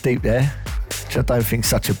little bit deep there, which I don't think is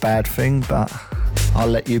such a bad thing, but I'll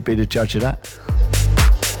let you be the judge of that.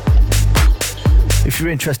 If you're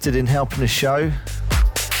interested in helping the show,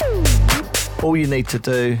 all you need to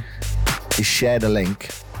do is share the link,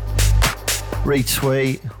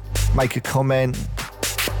 retweet, make a comment.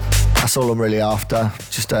 That's all I'm really after.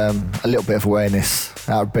 Just a little bit of awareness.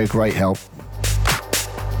 That would be a great help.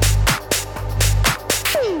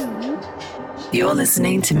 You're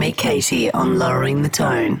listening to Mick Katie on Lowering the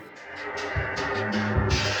Tone.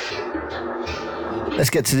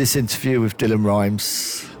 Let's get to this interview with Dylan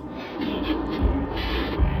Rhymes.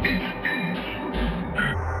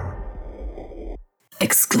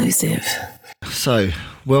 Exclusive. So,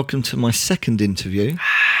 welcome to my second interview.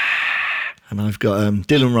 And I've got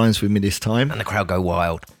Dylan Rhymes with me this time. And the crowd go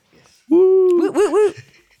wild.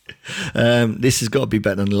 This has got to be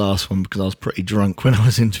better than the last one because I was pretty drunk when I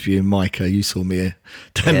was interviewing Micah. You saw me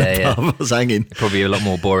down the pub. I was hanging. Probably a lot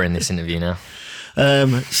more boring this interview now.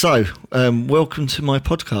 Welcome to my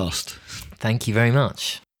podcast. Thank you very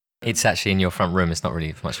much. It's actually in your front room. It's not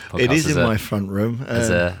really much of a podcast. It is in my front room. As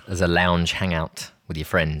a lounge hangout with your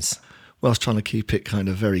friends. Well, I was trying to keep it kind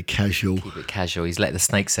of very casual. Keep it casual. He's let the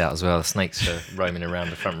snakes out as well. The snakes are roaming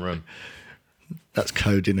around the front room. That's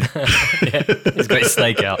code, isn't it? Yeah, he's got his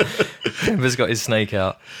snake out. Denver's got his snake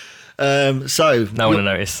out. No one will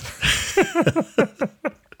notice.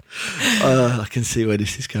 I can see where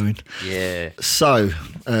this is going. Yeah. So,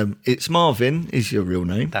 it's Marvin is your real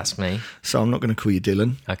name. That's me. So I'm not going to call you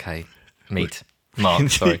Dylan. Okay. Mark,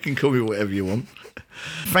 sorry. You can call me whatever you want.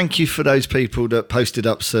 Thank you for those people that posted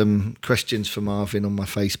up some questions for Marvin on my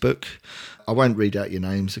Facebook. I won't read out your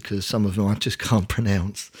names because some of them I just can't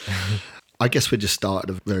pronounce. I guess we'll just start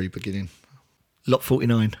at the very beginning. Lot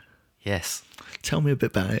 49. Yes. Tell me a bit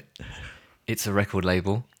about it. It's a record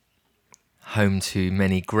label, home to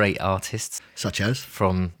many great artists. Such as?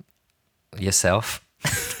 From yourself,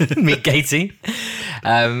 Mick Katie.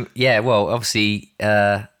 Obviously,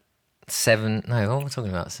 9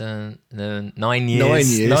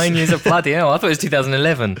 years. 9 years of bloody hell. I thought it was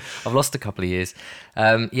 2011. I've lost a couple of years.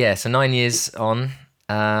 So 9 years on.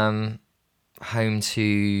 Home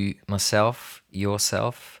to myself,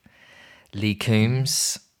 yourself, Lee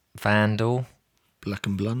Coombs, Vandal, Black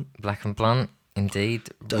and Blunt, indeed.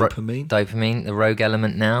 Dopamine, the Rogue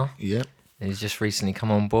Element now. Yeah, he's just recently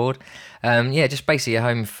come on board. Just basically a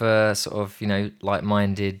home for sort of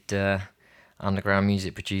like-minded underground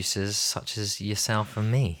music producers such as yourself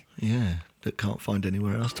and me. Yeah. That can't find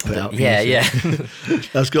anywhere else to put out. Yeah.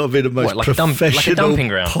 That's got to be the most professional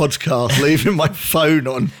podcast, leaving my phone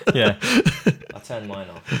on. Yeah. I turned mine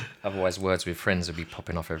off. Otherwise, Words with Friends would be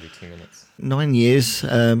popping off every 2 minutes. 9 years.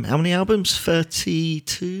 How many albums?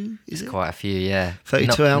 32, is it? Quite a few, yeah.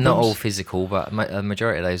 32 albums? Not all physical, but a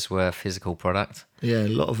majority of those were physical product. Yeah, a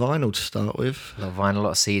lot of vinyl to start with. A lot of vinyl, a lot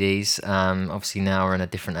of CDs. Obviously now we're in a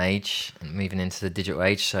different age, moving into the digital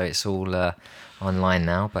age, so it's all online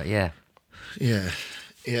now, but yeah. Yeah.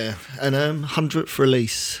 And 100th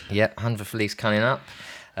release. Yeah, 100th release coming up,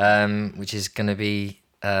 which is going to be...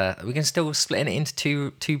 we can still split it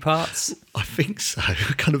into two parts? I think so.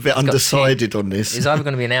 We're kind of a bit undecided on this. It's either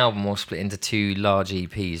going to be an album or split into 2 large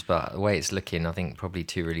EPs, but the way it's looking, I think probably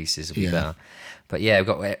 2 releases will be better. But yeah, we've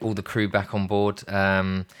got all the crew back on board.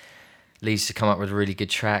 Lee's to come up with a really good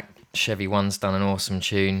track. Chevy One's done an awesome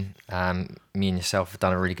tune. Me and yourself have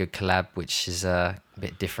done a really good collab, which is a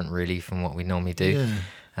bit different really from what we normally do.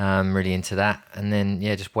 Yeah. Really into that. And then,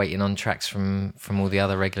 just waiting on tracks from all the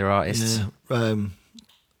other regular artists. Yeah.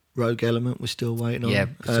 Rogue Element we're still waiting on. Yeah,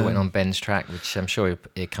 we're still waiting on Ben's track, which I'm sure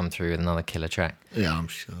he'll come through with another killer track. Yeah, I'm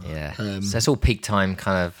sure. Yeah. So it's all peak time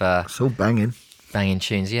kind of... it's all banging. Banging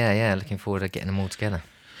tunes. Yeah. Looking forward to getting them all together.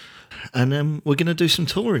 And we're going to do some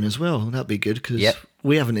touring as well. That'd be good because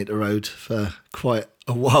we haven't hit the road for quite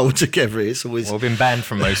a while together. It's always we've been banned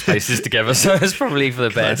from most places together, so it's probably for the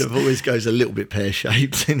best. It always goes a little bit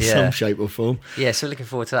pear-shaped in some shape or form. Yeah, so looking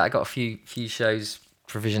forward to that. I got a few shows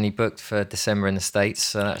provisionally booked for December in the States,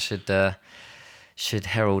 so that should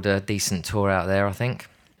herald a decent tour out there, I think.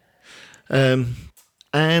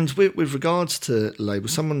 And with regards to label,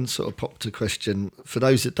 someone sort of popped a question. For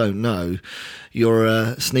those that don't know, you're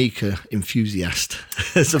a sneaker enthusiast.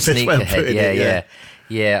 That's the best way of putting it.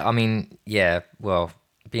 Yeah. I mean, well,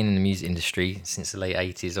 being in the music industry since the late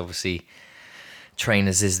 80s, obviously,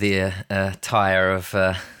 trainers is the attire of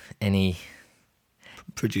any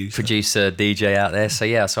producer, DJ out there. So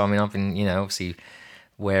I mean, I've been, obviously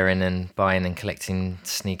wearing and buying and collecting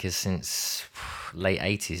sneakers since late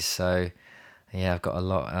 80s. So... yeah, I've got a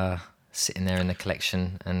lot sitting there in the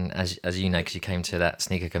collection, and as you know, because you came to that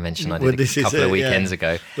sneaker convention I did a couple of weekends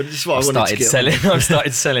ago. Well, this is what I've started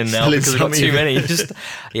selling now because I've got too many.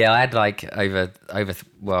 I had like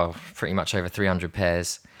pretty much over 300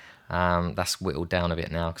 pairs. That's whittled down a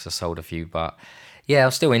bit now because I sold a few, but yeah,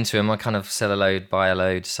 I'm still into them. I kind of sell a load, buy a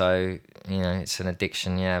load, so it's an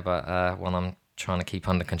addiction, but one I'm trying to keep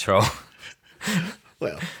under control.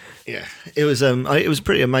 Well, yeah, it was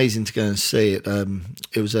pretty amazing to go and see it.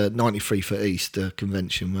 It was a 93 for East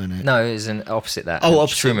convention, wasn't it? No, it was an opposite that. Oh,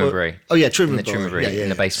 opposite. Trumanbury. Oh yeah, Trumanbury. In the Trumanbury, in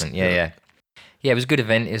the basement. Yeah. Yeah, it was a good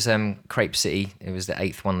event. It was Crepe City. It was the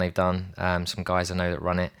 8th one they've done. Some guys I know that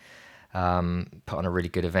run it. Put on a really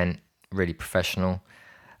good event, really professional.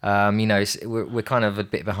 We're kind of a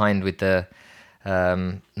bit behind with the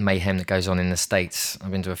mayhem that goes on in the States. I've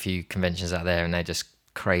been to a few conventions out there and they're just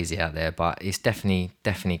crazy out there, but it's definitely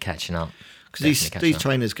catching up. Because these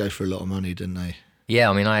trainers go for a lot of money, didn't they? Yeah,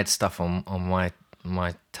 I mean, I had stuff on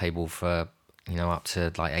my table for, up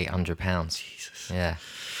to like £800. Jesus. Yeah.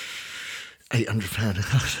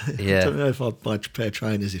 £800. Yeah. I don't know if I'd buy a pair of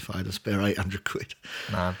trainers if I had a spare 800 quid.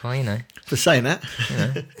 No, well, For saying that,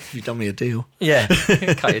 if you've done me a deal. Yeah,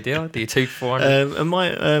 cut your deal. Do you 2 for 400? And my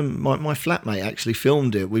flatmate actually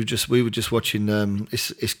filmed it. We were just watching.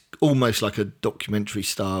 It's almost like a documentary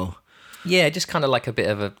style. Yeah, just kind of like a bit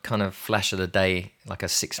of a kind of flash of the day, like a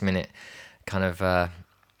 6-minute kind of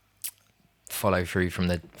follow through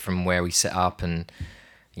from where we set up and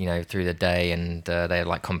through the day, and they had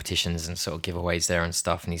like competitions and sort of giveaways there and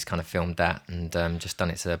stuff, and he's kind of filmed that and just done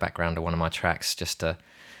it to the background of one of my tracks just to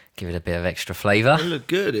give it a bit of extra flavour. It looked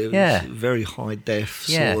good. It was very high def,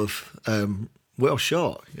 sort of well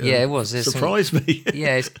shot. Yeah, it was. Surprised me.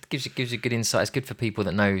 Yeah, it gives you good insight. It's good for people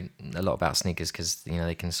that know a lot about sneakers because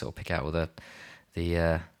they can sort of pick out all the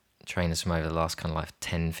trainers from over the last kind of like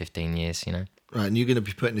 10, 15 years. Right, and you're going to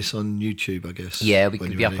be putting this on YouTube, I guess. Yeah, we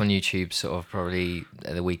could be up on YouTube sort of probably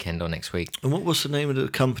at the weekend or next week. And what's the name of the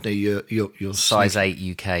company? Your Size 8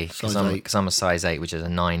 UK, because I'm a size 8, which is a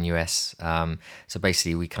 9 US. So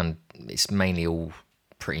basically, it's mainly all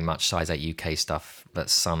pretty much size 8 UK stuff, but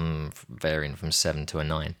some varying from 7 to a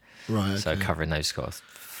 9. Right. Okay. So covering those sort of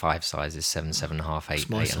 5 sizes: 7, 7.5, 8,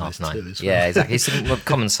 8.5, 9. Too, as well. Yeah, exactly. It's a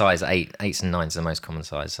common size. 8s and 9s are the most common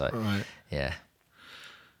size. So right. Yeah.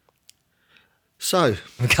 So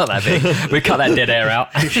we cut that bit. We cut that dead air out.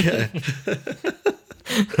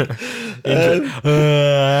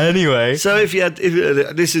 Anyway, so if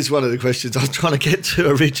this is one of the questions I was trying to get to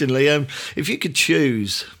originally. If you could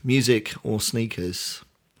choose music or sneakers,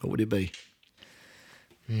 what would it be?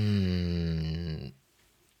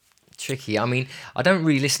 Tricky. I mean, I don't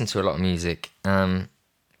really listen to a lot of music. I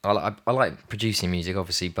like producing music,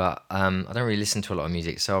 obviously, but I don't really listen to a lot of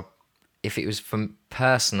music. So if it was from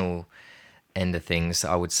personal end of things,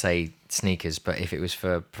 I would say sneakers, but if it was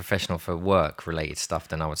for professional, for work related stuff,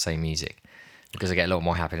 then I would say music, because I get a lot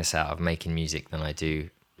more happiness out of making music than I do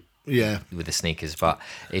with the sneakers. But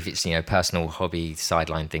if it's personal hobby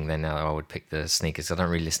sideline thing, then I would pick the sneakers. I don't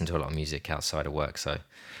really listen to a lot of music outside of work, so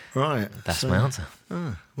that's my answer.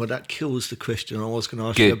 Well, that kills the question I was going to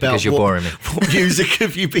ask you about. Because you're boring me. What music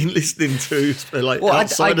have you been listening to,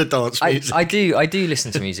 outside of dance music? I do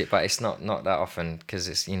listen to music, but it's not that often, because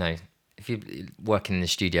it's if you're working in the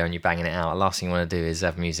studio and you're banging it out, the last thing you want to do is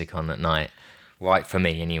have music on at night. Right, for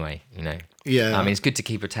me anyway, Yeah. I mean, it's good to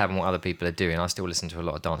keep a tab on what other people are doing. I still listen to a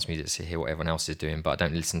lot of dance music to hear what everyone else is doing, but I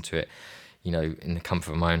don't listen to it, in the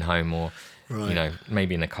comfort of my own home, or,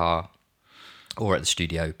 maybe in the car or at the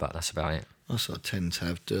studio, but that's about it. I sort of tend to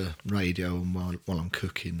have the radio on while I'm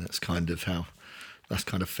cooking. That's kind of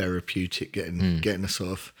therapeutic, getting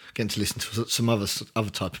to listen to some other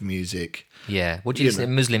type of music. Yeah. What do you listen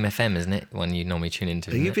to? Muslim FM, isn't it? One you normally tune into.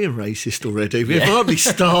 Are you being racist already? We've hardly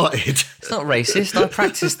started. It's not racist. I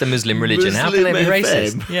practice the Muslim religion. How can they be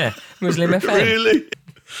racist? Yeah. Muslim FM.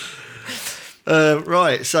 Really?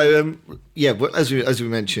 Right. So, as we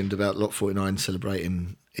mentioned about Lot 49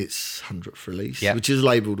 celebrating its 100th release, which is a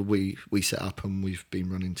label that we set up and we've been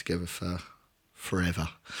running together for forever.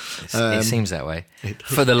 It seems that way.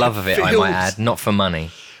 For the love of it, I might add, not for money.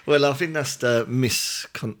 Well, I think that's the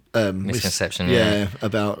misconception.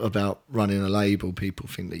 About running a label. People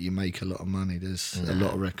think that you make a lot of money. There's a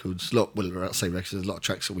lot of records. There's a lot of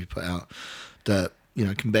tracks that we put out that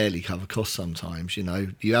can barely cover costs sometimes.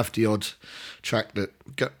 You have the odd track that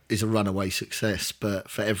is a runaway success, but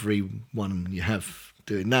for every one you have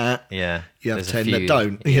doing that, you have 10 that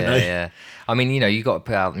don't. Yeah. I mean, you got to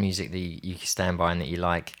put out music that you can stand by and that you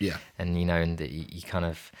like. Yeah. And and that you kind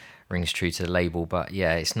of rings true to the label. But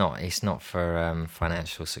yeah, it's not for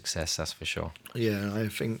financial success, that's for sure. Yeah, I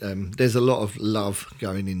think there's a lot of love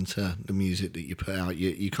going into the music that you put out.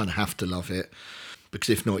 You kind of have to love it, because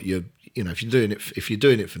if not, if you're doing it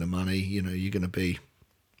for the money, you're going to be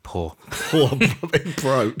poor,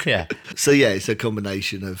 broke. Yeah. So yeah, it's a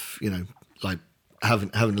combination of like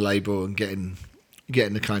having a label and getting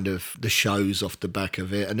the kind of the shows off the back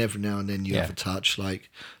of it, and every now and then you have a touch. Like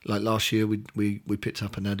last year, we picked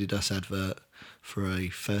up an Adidas advert for a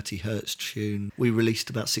 30 Hertz tune we released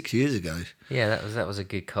about 6 years ago. Yeah, that was a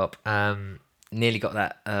good cop. Nearly got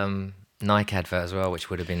that Nike advert as well, which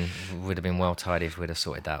would have been well tidy if we'd have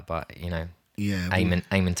sorted that. But you know,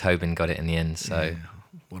 Eamon Tobin got it in the end. So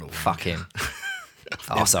what a fuck him.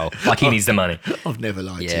 Arsehole. Like he needs the money. I've never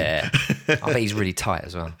liked him. Yeah, I bet he's really tight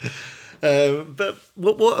as well. But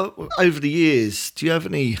what over the years, do you have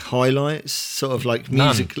any highlights, sort of like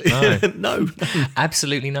musically? No.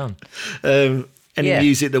 Absolutely none. Any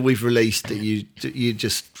music that we've released that you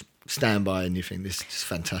just stand by and you think this is just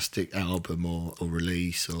fantastic album or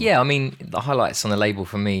release? Or... Yeah, I mean the highlights on the label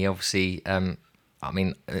for me, obviously. I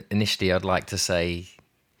mean, initially I'd like to say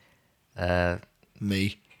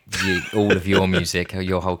me. All of your music,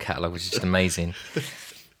 your whole catalogue, which is just amazing.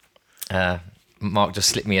 Mark just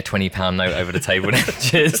slipped me a £20 note over the table now.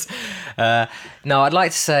 Cheers. No, I'd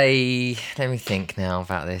like to say, let me think now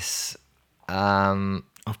about this. I'll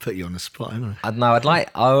put you on the spot, haven't I?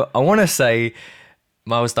 I want to say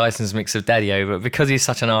Miles Dyson's mix of Daddy-O, but because he's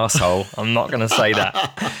such an arsehole, I'm not going to say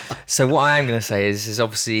that. So what I am going to say is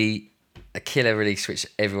obviously a killer release, which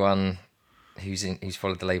everyone who's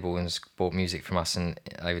followed the label and has bought music from us and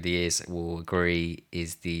over the years will agree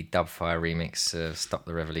is the Dubfire remix of Stop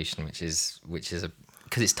the Revolution, which is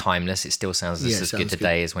because it's timeless, it still sounds just as good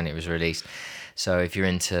today as when it was released. So if you're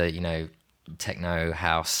into, you know, techno,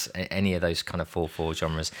 house, any of those kind of 4/4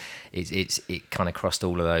 genres, it kind of crossed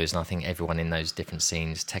all of those, and I think everyone in those different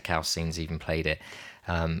scenes, tech house scenes, even played it.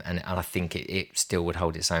 And I think it still would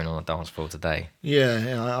hold its own on a dance floor today.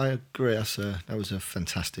 Yeah, I agree. That was a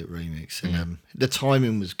fantastic remix, and the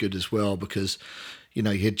timing was good as well because, you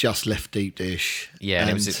know, he had just left Deep Dish. Yeah, and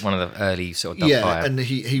it was one of the early sort of Dubfire. Yeah, and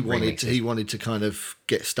he wanted to kind of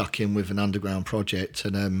get stuck in with an underground project,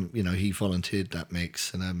 and you know, he volunteered that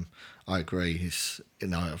mix, and I agree.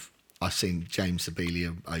 I've seen James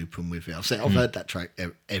Zabiela open with it. I've heard that track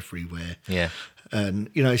everywhere. Yeah, and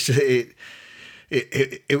you know,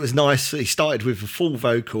 It was nice. He started with a full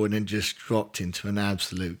vocal and then just dropped into an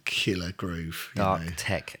absolute killer groove. Dark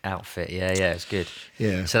tech outfit. Yeah, it's good.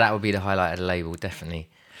 Yeah. So that would be the highlight of the label, definitely.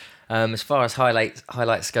 As far as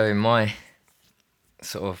highlights go in my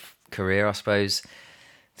sort of career, I suppose,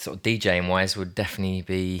 sort of DJing wise, would definitely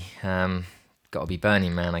be got to be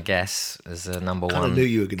Burning Man, I guess, as a number one. I knew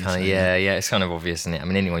you were going to say that. Yeah, it's kind of obvious, isn't it? I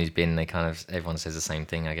mean, anyone who's been, everyone says the same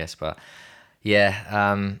thing, I guess. But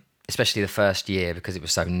yeah. Especially the first year, because it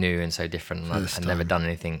was so new and so different. I'd never done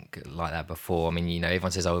anything like that before. I mean, you know,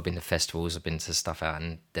 everyone says, I've been to festivals, I've been to stuff out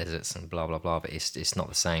in deserts and blah, blah, blah, but it's not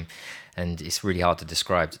the same. And it's really hard to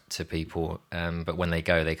describe to people, but when they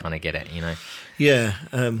go, they kind of get it, you know? Yeah.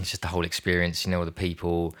 It's just the whole experience, you know, the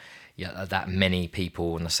people, that many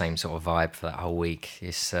people and the same sort of vibe for that whole week.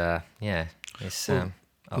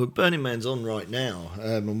 Well, Burning Man's on right now,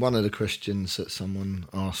 and one of the questions that someone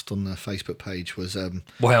asked on the Facebook page was,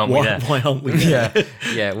 why aren't we there? Why aren't we there?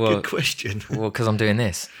 Yeah. Well, good question. Well, because I'm doing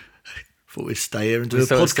this. Thought we'd stay here and do a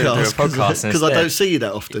podcast because I don't see you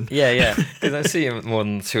that often. Yeah, because I see you more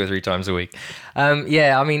than 2 or 3 times a week. I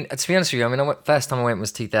mean, to be honest with you, I mean, first time I went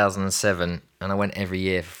was 2007, and I went every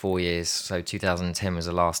year for 4 years. So 2010 was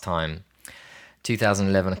the last time.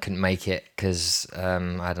 2011 I couldn't make it because I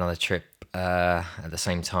had another trip at the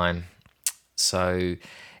same time. So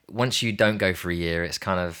once you don't go for a year, it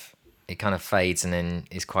kind of fades, and then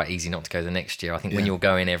it's quite easy not to go the next year. I think when you're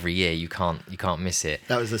going every year, you can't miss it.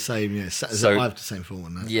 That was the same, yeah. So I have the same thought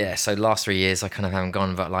on that. Yeah, so last 3 years I kind of haven't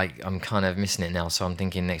gone, but like I'm kind of missing it now. So I'm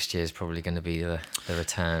thinking next year is probably going to be the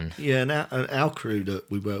return. Yeah, and our crew that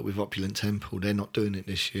we work with, Opulent Temple, they're not doing it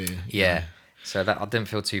this year. Yeah, so that I didn't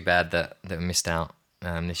feel too bad that we missed out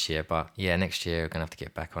this year, but yeah, next year we're gonna have to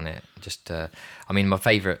get back on it. Just, I mean, my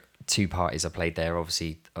favourite 2 parties I played there,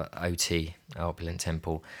 obviously OT, Opulent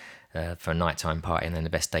Temple, for a nighttime party, and then the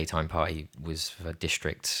best daytime party was for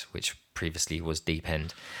District, which previously was Deep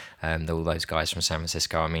End. All those guys from San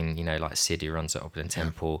Francisco. I mean, you know, like Sid, who runs at Opulent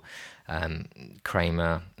Temple,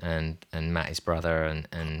 Kramer and Matt, his brother,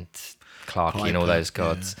 and Clarky, and all those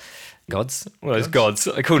gods. Yeah. Gods? Well, those gods.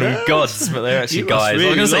 I call them gods, but they're actually You guys. must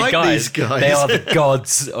really I was going to say like guys. these guys. They are the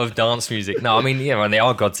gods of dance music. No, I mean, yeah, and they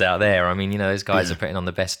are gods out there. I mean, you know, those guys are putting on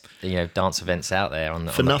the best, you know, dance events out there on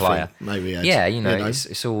the for nothing, playa. maybe. Yeah, you know,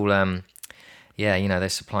 it's all. Yeah, you know, they're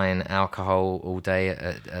supplying alcohol all day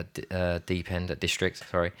at Deep End, at District,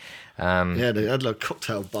 sorry. Yeah, they had like a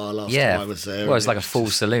cocktail bar last Yeah, time I was there. well, it's and like a was full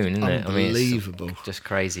just saloon, isn't it? I mean, unbelievable. it's just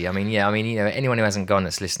crazy. I mean, yeah, I mean, you know, anyone who hasn't gone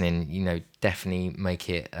that's listening, you know, definitely make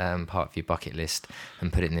it part of your bucket list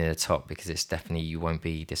and put it near the top, because it's definitely, you won't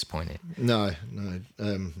be disappointed. No,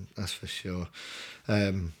 that's for sure.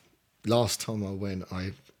 Last time I went,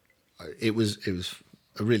 it was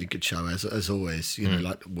a really good show as always. You know,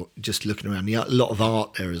 like just looking around, a lot of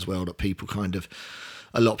art there as well that people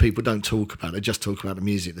a lot of people don't talk about. They just talk about the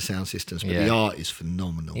music, the sound systems, but the art is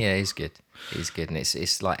phenomenal. Yeah, it's good. It's good, and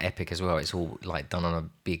it's like epic as well. It's all like done on a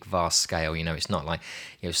big, vast scale. You know, it's not like,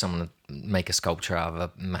 you know, someone make a sculpture out of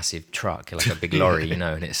a massive truck, like a big lorry. You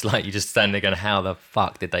know, and it's like you just stand there going, "How the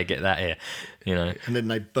fuck did they get that here?" You know, and then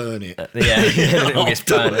they burn it. It all gets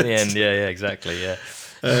burned at the end. Yeah, exactly. Yeah.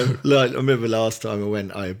 Like I remember last time I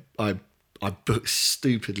went, I booked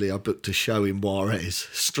stupidly. I booked a show in Juarez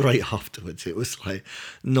straight afterwards. It was like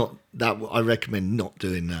not that. I recommend not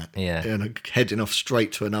doing that. Yeah, and heading off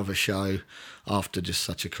straight to another show after just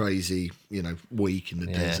such a crazy, you know, week in the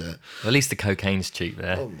desert. Well, at least the cocaine's cheap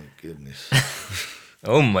there. Oh my goodness.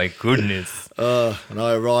 Oh my goodness. And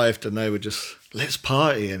I arrived and they were just, let's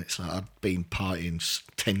party. And it's like, I'd been partying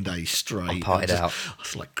 10 days straight. I partied out. I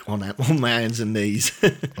was like on my hands and knees.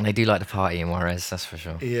 And they do like to party in Juarez, that's for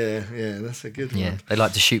sure. Yeah, that's a good one. Yeah, they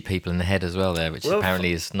like to shoot people in the head as well there, which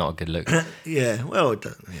apparently is not a good look. Yeah, well,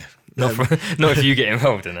 yeah. Not if you get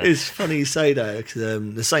involved in it. It's funny you say that,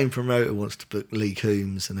 because the same promoter wants to book Lee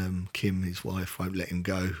Coombs, and Kim, his wife, won't let him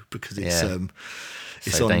go because it's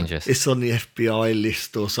so dangerous. It's on the FBI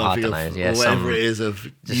list or something, or whatever it is, of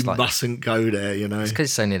you mustn't go there. You know, it's because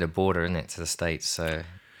it's so near the border, isn't it, to the States? So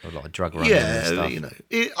a lot of drug running and stuff. You know,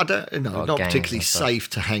 I don't, not particularly safe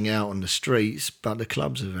to hang out on the streets, but the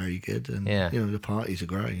clubs are very good, and you know, the parties are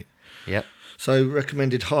great. Yep. So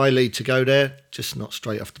recommended highly to go there, just not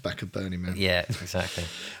straight off the back of Burning Man. Yeah, exactly.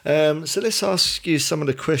 So let's ask you some of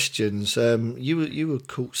the questions. You were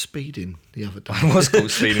caught speeding the other day. I was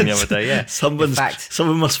caught speeding the other day. Yeah. Someone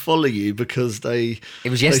must follow you because they.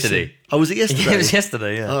 It was yesterday. Was it yesterday? Yeah, it was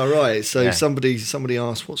yesterday. Yeah. Oh right. So somebody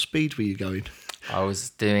asked, what speed were you going? I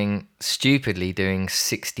was stupidly doing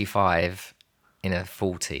 65 in a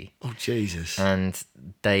 40. Oh Jesus! And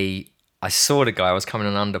I saw the guy. I was coming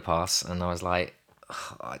on an underpass, and I was like,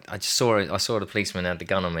 I just saw it. I saw the policeman had the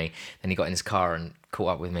gun on me. Then he got in his car and caught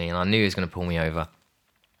up with me, and I knew he was going to pull me over.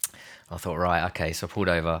 I thought, right, okay. So I pulled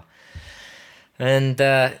over, and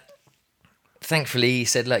thankfully he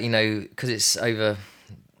said, look, you know, because it's over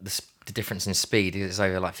the difference in speed is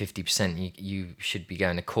over like 50%. You should be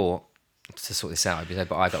going to court to sort this out.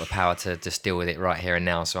 But I've got the power to just deal with it right here and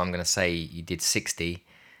now. So I'm going to say you did 60.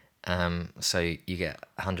 So you get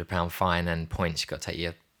 £100 fine and points. You got to take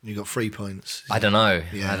your. You got 3 points. I don't know.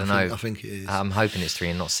 Yeah, I don't know. I think it is. I'm hoping it's 3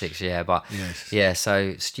 and not 6. Yeah, but yeah.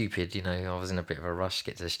 So stupid. You know, I was in a bit of a rush to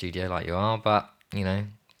get to the studio, like you are. But you know,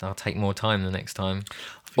 I'll take more time the next time,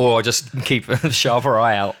 or I'll just keep a sharper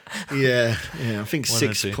eye out. Yeah. I think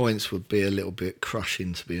 6 points would be a little bit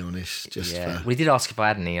crushing, to be honest. We did ask if I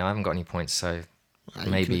had any. I haven't got any points, so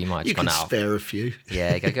maybe you might have gone out. You can spare a few.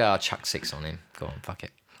 Yeah, go. I'll chuck 6 on him. Go on, fuck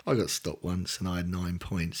it. I got stopped once and I had 9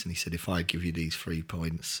 points, and he said if I give you these 3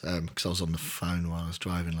 points, because I was on the phone while I was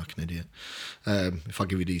driving like an idiot, if I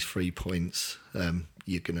give you these 3 points,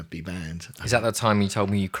 you're going to be banned. Is that the time you told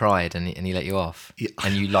me you cried and he let you off? Yeah.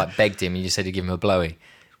 And you like begged him and you said you'd give him a blowy?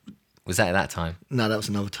 Was that at that time? No, that was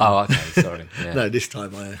another time. Oh, okay, sorry. Yeah. No, this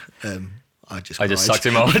time I just sucked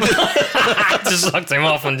him off. Just sucked him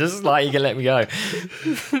off and just like, you can let me go.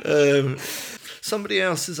 Somebody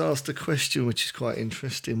else has asked a question which is quite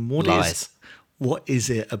interesting. What is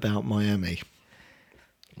it about Miami?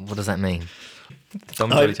 What does that mean?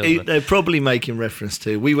 They're probably making reference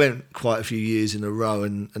to, we went quite a few years in a row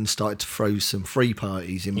and started to throw some free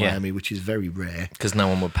parties in Miami, which is very rare. Because no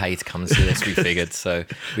one would pay to come and see us, we figured. So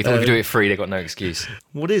we thought we could do it free, they've got no excuse.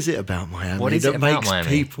 What is it about Miami that makes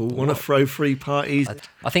people want to throw free parties?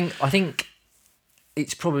 I think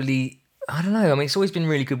it's probably, I don't know. I mean, it's always been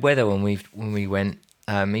really good weather when we went.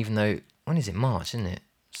 Even though, when is it? March, isn't it?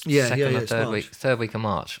 Second or third week of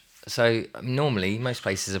March. So normally most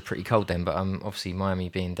places are pretty cold then, but obviously Miami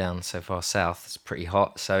being down so far south, it's pretty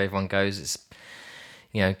hot. So everyone goes. It's,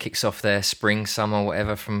 you know, kicks off their spring, summer,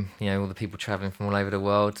 whatever, from, you know, all the people traveling from all over the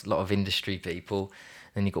world. A lot of industry people.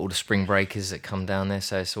 Then you've got all the spring breakers that come down there,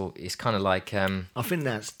 so it's kind of like I think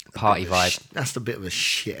that's party vibe. That's the bit of a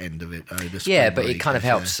shit end of it, though. Yeah, but it kind of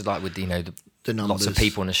helps, like with, you know, the numbers. lots of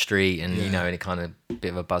people on the street, and and it kind of bit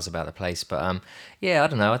of a buzz about the place. But I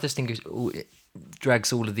don't know. I just think it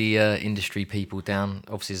drags all of the industry people down.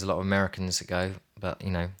 Obviously, there's a lot of Americans that go, but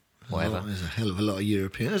whatever. There's a hell of a lot of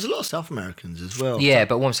Europeans. There's a lot of South Americans as well. Yeah,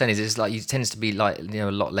 but what I'm saying is, it's like it tends to be like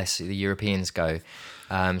a lot less the Europeans go.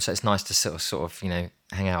 So it's nice to sort of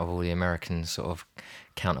hang out with all the American sort of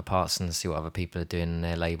counterparts and see what other people are doing in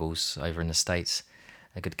their labels over in the States.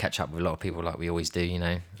 I could catch up with a lot of people like we always do,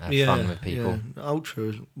 have fun with people. Yeah.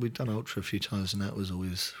 Ultra, we've done Ultra a few times, and that was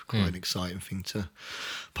always quite an exciting thing to.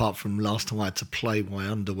 Apart from last time I had to play my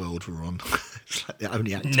Underworld were on. It's like the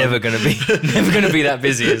only act. Never gonna be that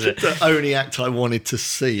busy, is it? The only act I wanted to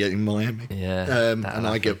see in Miami. Yeah. And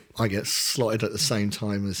I get slotted at the same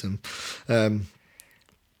time as them.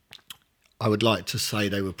 I would like to say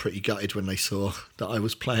they were pretty gutted when they saw that I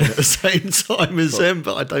was playing at the same time as them,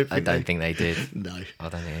 but I don't think they did. No. I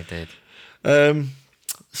don't think they did.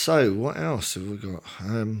 So what else have we got?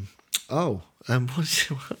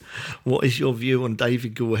 What is your view on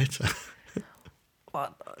David Guetta?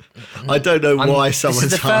 I don't know why someone's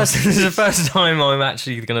This is the first time I'm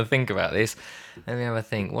actually going to think about this. Let me have a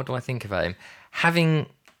think. What do I think about him? Having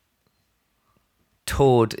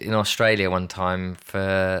toured in Australia one time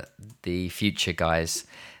for the Future guys,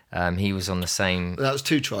 he was on the same. That was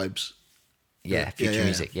Two Tribes. Yeah, Future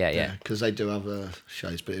Music. Yeah. Because they do other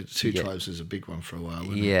shows, but Two Tribes was a big one for a while.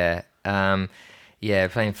 Wasn't it?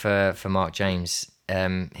 Playing for Mark James.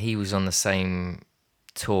 He was on the same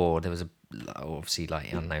tour. There was obviously like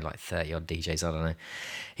 30 odd DJs. I don't know.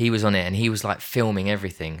 He was on it, and he was like filming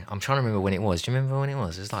everything. I'm trying to remember when it was. Do you remember when it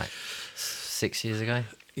was? It was like 6 years ago.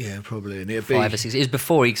 Yeah, probably. And 5 or 6. It was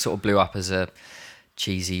before he sort of blew up as a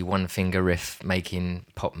cheesy one finger riff making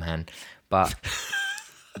pop man, but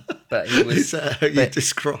he was. Is that how you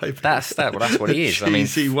describe? That's what he is.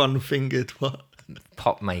 Cheesy one fingered what?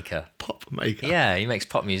 Pop maker. Pop maker. Yeah, he makes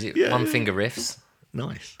pop music, one finger riffs.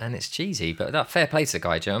 Nice. And it's cheesy, but fair play to the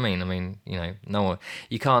guy. Do you know what I mean? No one.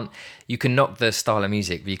 You can knock the style of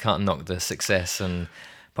music, but you can't knock the success and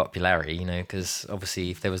popularity. Because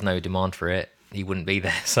obviously, if there was no demand for it, he wouldn't be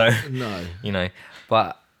there. So no.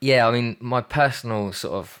 But yeah, my personal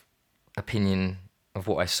sort of opinion of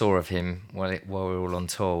what I saw of him while we were all on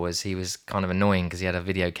tour was he was kind of annoying because he had a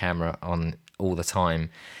video camera on all the time,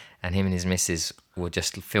 and him and his missus were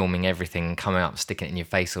just filming everything and coming up, sticking it in your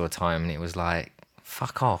face all the time, and it was like,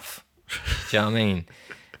 fuck off. Do you know what I mean?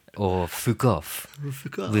 Or fuck off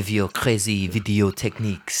with your crazy video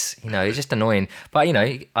techniques. It's just annoying. But I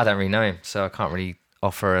don't really know him, so I can't really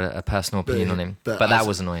offer a personal opinion on him. But that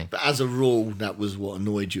was annoying. But as a rule, that was what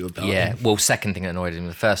annoyed you about him. Yeah, well, second thing that annoyed him,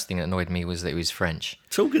 the first thing that annoyed me was that he was French.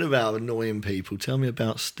 Talking about annoying people, tell me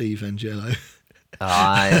about Steve Angelo.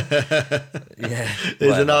 There's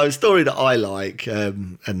a story that I like,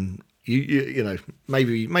 and you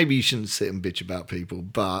maybe you shouldn't sit and bitch about people,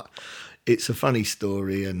 but it's a funny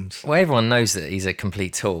story. And everyone knows that he's a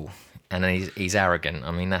complete tool and he's arrogant.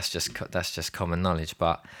 That's just common knowledge.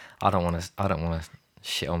 But I don't want to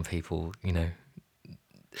shit on people.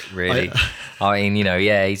 Really.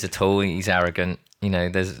 He's a tool. He's arrogant.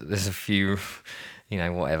 There's a few.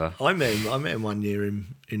 Whatever. I met him one year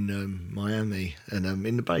in Miami, and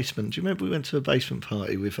in the basement. Do you remember we went to a basement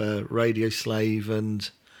party with Radio Slave and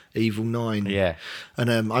Evil 9? Yeah. And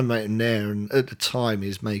I met him there, and at the time he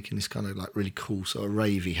was making this kind of like really cool sort of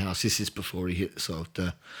ravey house. This is before he hit sort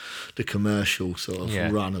of the commercial sort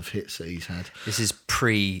of run of hits that he's had. This is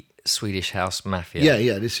pre-Swedish House Mafia.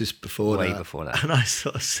 Yeah, this is before Way before that. And I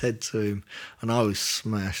sort of said to him, and I was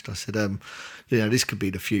smashed, I said, this could be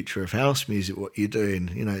the future of house music, what you're doing.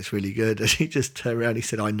 It's really good. And he just turned around, he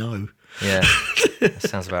said, I know. Yeah, that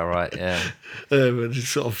sounds about right, yeah. And it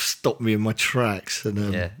sort of stopped me in my tracks.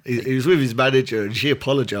 And he was with his manager, and she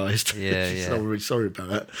apologised. Yeah, she said, I'm really sorry about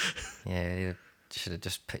that. Yeah, you should have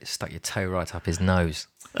just stuck your toe right up his nose.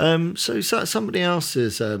 So somebody else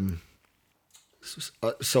has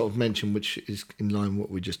sort of mentioned, which is in line with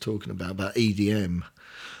what we're just talking about EDM.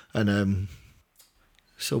 And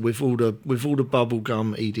so with all the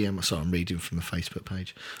bubblegum EDM, sorry, I'm reading from the Facebook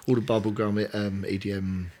page. All the bubblegum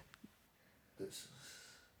EDM.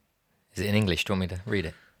 Is it in English? Do you want me to read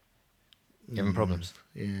it? You having problems?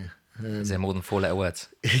 Yeah. Is there more than 4-letter words?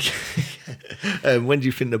 When do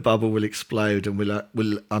you think the bubble will explode and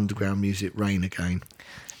will underground music reign again?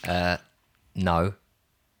 No.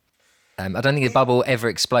 I don't think the bubble ever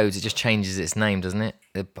explodes. It just changes its name, doesn't it?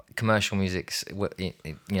 The commercial music's,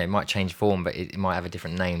 it might change form, but it might have a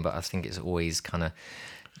different name. But I think it's always kind of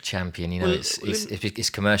champion. It's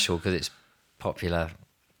commercial because it's popular.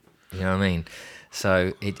 You know what I mean?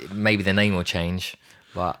 So maybe the name will change,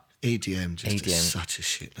 but EDM just EDM. is such a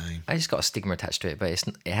shit name. I just got a stigma attached to it, but it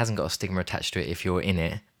hasn't got a stigma attached to it if you're in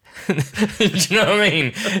it. Do you know what I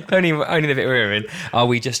mean? Only the bit we're in. Are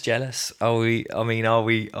we just jealous? Are we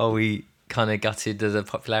kind of gutted at the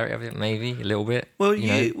popularity of it? Maybe a little bit. Well, you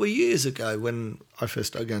know? well, years ago when I first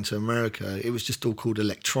started going to America, it was just all called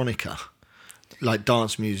electronica. Like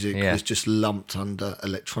dance music was just lumped under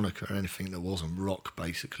electronica, and anything that wasn't rock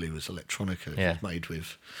basically was electronica. It was made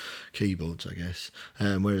with keyboards, I guess.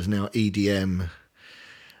 Whereas now EDM,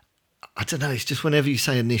 I don't know, it's just whenever you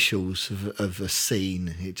say initials of a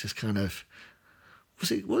scene, it just kind of...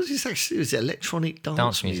 What was it actually? Was it electronic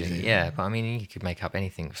dance music? Yeah, but I mean, you could make up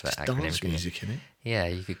anything for that It's acronym. dance music, isn't it? Yeah,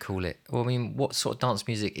 you could call it... Well, I mean, what sort of dance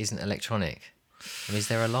music isn't electronic? I mean, is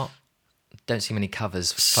there a lot? Don't see many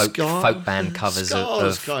covers, folk band covers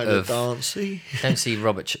of kind of dancey. Don't see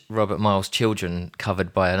Robert Miles' Children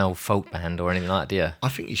covered by an old folk band or anything like that, do you? I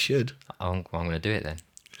think you should. I'm going to do it then.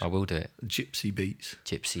 I will do it. Gypsy beats.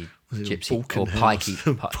 Gypsy Balkan or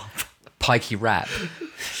pikey rap.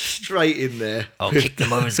 Straight in there. I'll kick the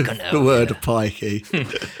mother's gun out. The word of pikey.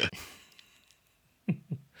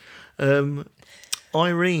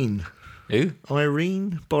 Irene. Who?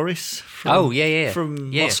 Irene Boris. From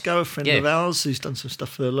From Moscow, a friend of ours who's done some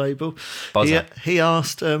stuff for the label. Bozza. He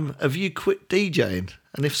asked, have you quit DJing?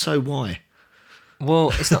 And if so, why?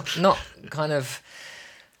 Well, it's not kind of...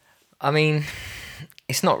 I mean,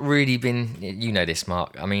 it's not really been... You know this,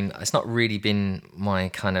 Mark. I mean, it's not really been my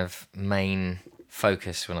kind of main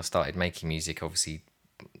focus when I started making music. Obviously,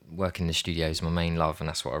 working in the studio is my main love, and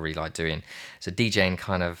that's what I really like doing. So DJing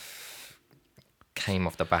kind of came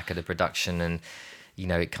off the back of the production, and you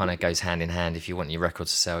know, it kind of goes hand in hand. If you want your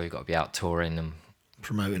records to sell, you've got to be out touring and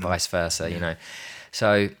promoting, vice versa. You know,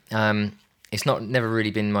 so it's never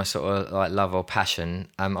really been my sort of like love or passion.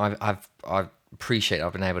 I appreciate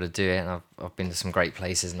I've been able to do it, and I've been to some great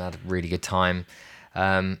places and had a really good time.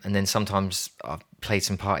 And then sometimes I've played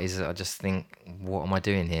some parties that I just think, what am I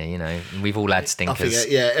doing here? You know, and we've all had stinkers.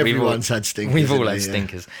 Everyone's had stinkers. We've all had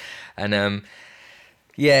stinkers, and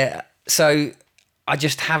so I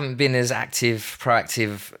just haven't been as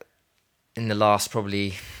proactive in the last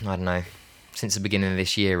probably, I don't know, since the beginning of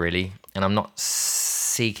this year really. And I'm not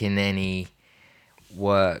seeking any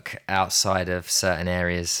work outside of certain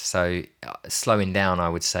areas. So slowing down, I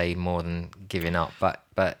would say, more than giving up. But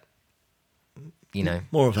you know,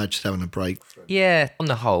 more of just having a break. Yeah, on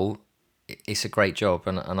the whole, it's a great job,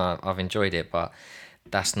 and I've enjoyed it. But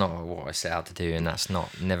that's not what I set out to do, and that's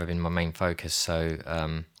never been my main focus. So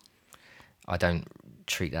I don't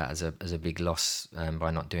treat that as a big loss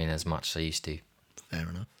by not doing as much as I used to. Fair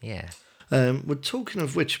enough. Yeah. We're talking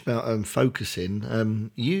of which about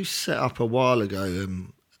focusing. You set up a while ago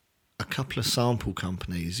a couple of sample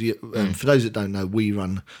companies. For those that don't know, we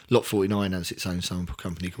run Lot 49 as its own sample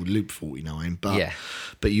company called Loop 49,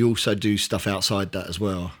 but you also do stuff outside that as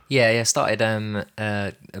well. Yeah. Started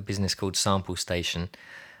a business called Sample Station,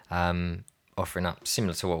 offering up,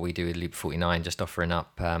 similar to what we do with Loop 49, just offering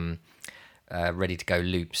up ready-to-go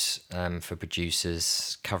loops for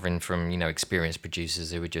producers, covering from, you know, experienced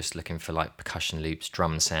producers who are just looking for like percussion loops,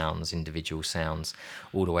 drum sounds, individual sounds,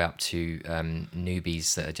 all the way up to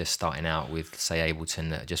newbies that are just starting out with, say, Ableton,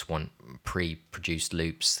 that just want pre-produced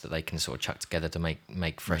loops that they can sort of chuck together to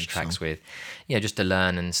make fresh tracks with, you know, just to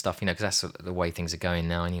learn and stuff, you know, because that's the way things are going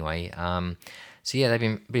now anyway. So yeah,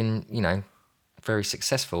 they've been you know, very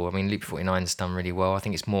successful. I mean, Loop 49's done really well. I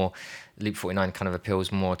think it's more, Loop 49 kind of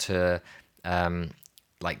appeals more to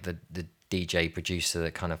like the DJ producer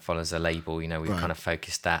that kind of follows a label. You know, we've kind of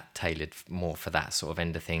focused that, tailored more for that sort of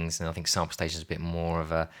end of things. And I think Sample Station's a bit more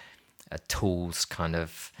of a tools kind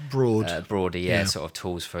of broader, sort of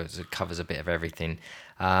tools for, it covers a bit of everything.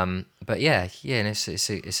 But and it's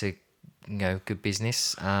a you know, good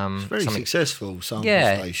business. It's very successful, Sample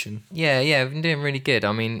Station. Yeah, we've been doing really good.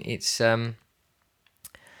 I mean, it's it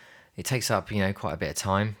takes up, you know, quite a bit of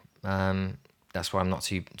time. That's why I'm not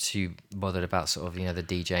too bothered about sort of, you know, the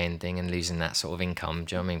DJing thing and losing that sort of income.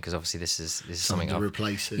 Do you know what I mean? Because obviously this is something to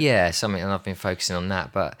replace it. Yeah, something, and I've been focusing on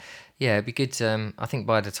that. But yeah, it'd be good. I think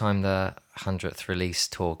by the time the 100th release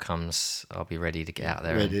tour comes, I'll be ready to get out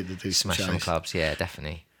there ready and to do smash some clubs. Yeah,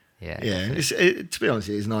 definitely. Yeah. To be honest,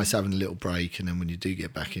 it's nice having a little break, and then when you do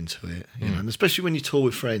get back into it, you know, and especially when you tour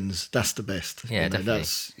with friends, that's the best. Yeah,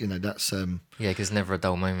 definitely. That's yeah, because never a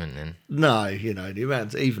dull moment then. No, you know, the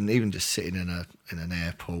amount, even just sitting in an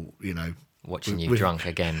airport, you know, watching you drunk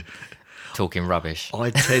again, talking rubbish.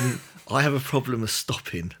 I have a problem with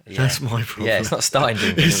stopping. Yeah. That's my problem. Yeah, it's not starting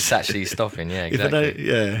drinking, it's actually stopping. Yeah,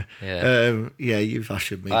 exactly. You've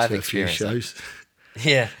ushered me to a few shows.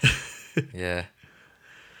 Yeah. Yeah.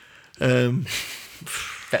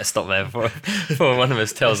 Better stop there before one of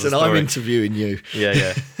us tells the Listen, story. I'm interviewing you.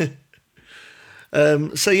 Yeah.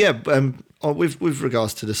 With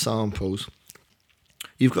regards to the samples,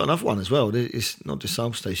 you've got another one as well. It's not just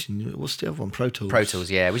Sample Station. What's the other one? Pro Tools. Pro Tools,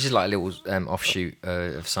 yeah, which is like a little offshoot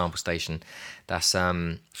of Sample Station. That's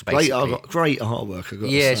Great artwork. I've got to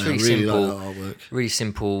yeah, say. it's really I really simple. like that artwork. Really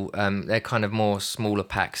simple. They're kind of more smaller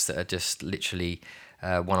packs that are just literally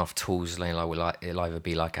one-off tools. It'll either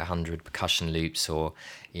be like 100 percussion loops or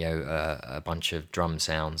a bunch of drum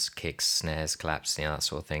sounds, kicks, snares, claps, that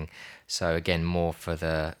sort of thing. So again, more for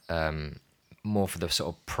the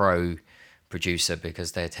sort of pro producer,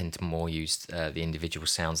 because they tend to more use the individual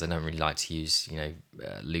sounds. They don't really like to use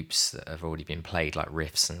loops that have already been played, like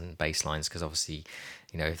riffs and bass lines, because obviously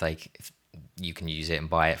if you can use it and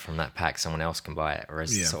buy it from that pack, someone else can buy it,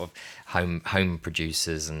 whereas sort of home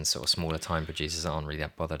producers and sort of smaller time producers aren't really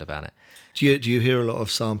that bothered about it. Do you hear a lot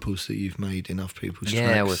of samples that you've made in other people's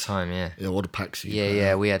tracks? All the time. All the packs. We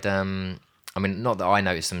had I mean, not that I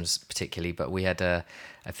noticed them particularly, but we had a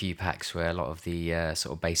few packs where a lot of the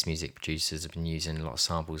sort of bass music producers have been using a lot of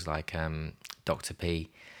samples, like Dr. P,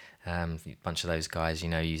 a bunch of those guys,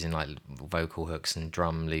 using like vocal hooks and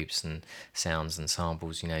drum loops and sounds and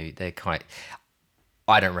samples. They're quite.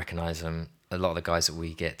 I don't recognise them. A lot of the guys that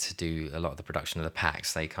we get to do a lot of the production of the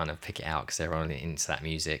packs, they kind of pick it out because they're only into that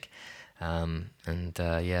music. They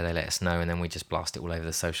let us know, and then we just blast it all over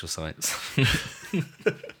the social sites.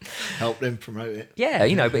 Help them promote it. Yeah,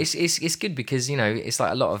 but it's good because it's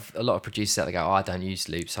like a lot of producers out there go, I don't use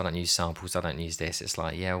loops, I don't use samples, I don't use this. It's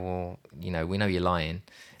like, yeah, well, we know you're lying.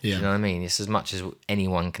 Yeah. You know what I mean? It's as much as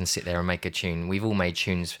anyone can sit there and make a tune. We've all made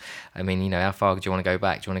tunes. I mean, how far do you want to go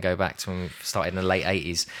back? Do you want to go back to when we started in the late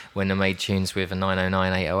 80s, when they made tunes with a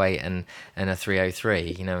 909, 808 and a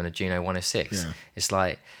 303, and a Juno 106? Yeah. It's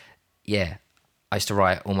like, yeah, I used to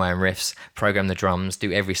write all my own riffs, program the drums,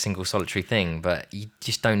 do every single solitary thing, but you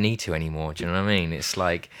just don't need to anymore. Do you know what I mean? It's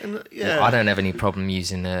like, I don't have any problem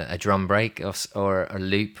using a drum break or a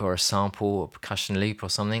loop or a sample or percussion loop or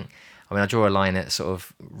something. I mean, I draw a line at sort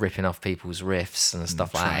of ripping off people's riffs and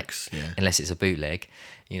stuff tracks, like that, yeah. unless it's a bootleg.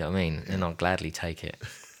 You know what I mean? And I'll gladly take it.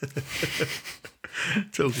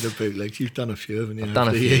 Talking of bootlegs, you've done a few, haven't you? I've done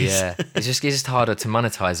a few, yeah. It's just harder to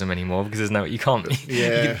monetize them anymore because you can't.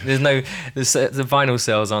 Yeah. The vinyl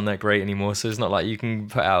sales aren't that great anymore, so it's not like you can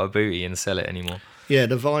put out a booty and sell it anymore. Yeah,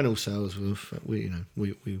 the vinyl sales we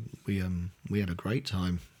had a great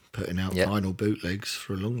time putting out vinyl bootlegs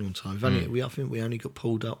for a long time. I think we only got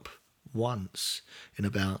pulled up once in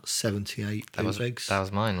about 78 bootlegs. That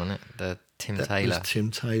was mine, wasn't it? The Tim Taylor. Was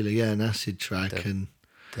Tim Taylor, yeah, an acid track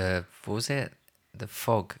what was it? The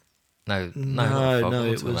Fog? No,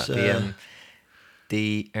 it was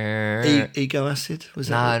the Ego Acid. Was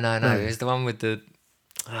that? No. It was the one with the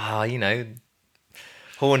Horny.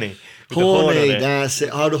 Horny, that's it.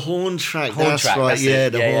 Oh, the horn track. That's right.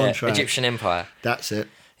 The horn track. Egyptian Empire. That's it.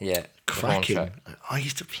 Yeah. Cracking. I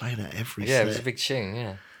used to play that every set. Yeah, it was a big tune.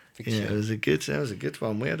 Yeah. It was a good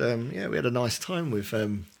one. We had a nice time with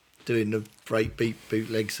doing the breakbeat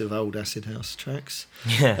bootlegs of old acid house tracks.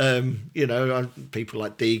 Yeah. People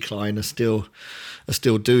like Decline are still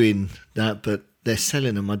doing that, but they're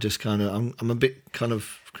selling them. I'm a bit kind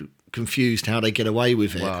of confused how they get away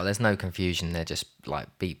with it. Well, there's no confusion. They're just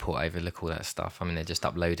like Beatport Overlook, all that stuff. I mean, they're just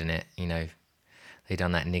uploading it. They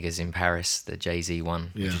done that Niggas in Paris, the Jay-Z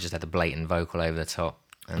one, which just had a blatant vocal over the top.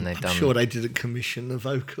 And I'm sure they didn't commission the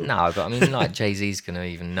vocal. No, but I mean, like Jay-Z's gonna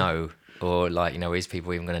even know, or like is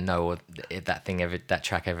people even gonna know, or if that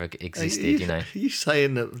track ever existed? Are you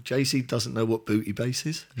saying that Jay-Z doesn't know what booty bass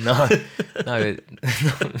is? No,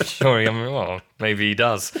 sorry. I mean, well, maybe he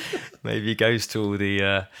does. Maybe he goes to all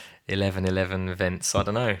the 11/11 events. I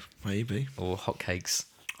don't know. Maybe. Or hotcakes.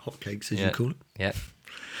 Hotcakes, as you call it. Yeah.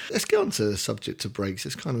 Let's get on to the subject of breaks.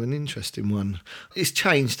 It's kind of an interesting one. It's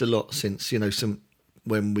changed a lot since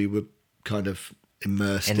when we were kind of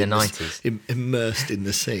immersed in the 90s, immersed in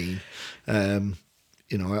the scene. I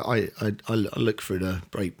look through the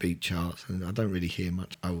breakbeat charts and I don't really hear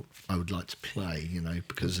much I would like to play,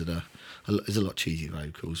 because of there's a lot of cheesy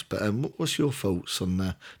vocals. But what's your thoughts on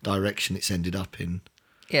the direction it's ended up in?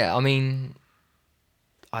 Yeah, I mean,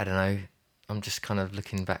 I don't know. I'm just kind of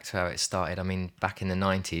looking back to how it started. I mean, back in the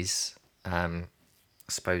 90s, I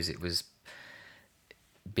suppose it was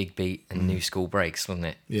Big Beat and New School Breaks, wasn't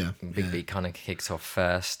it? Yeah. Big Beat kind of kicked off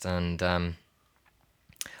first, and I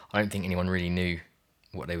don't think anyone really knew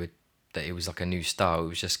that it was like a new style. It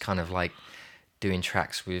was just kind of like doing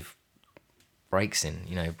tracks with breaks in,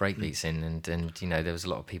 breakbeats in, and there was a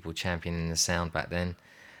lot of people championing the sound back then.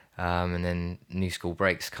 And then New School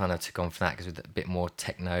Breaks kind of took on from that because with a bit more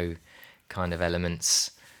techno kind of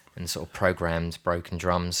elements. and sort of programmed broken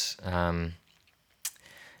drums.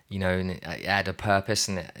 You know, and it had a purpose,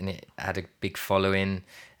 and it had a big following.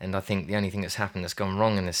 And I think the only thing that's happened that's gone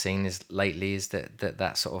wrong in the scene is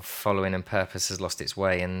that sort of following and purpose has lost its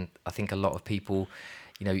way. And I think a lot of people,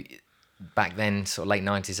 you know, back then, sort of late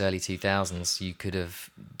 90s, early 2000s, you could have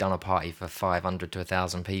done a party for 500 to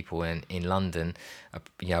 1,000 people in London,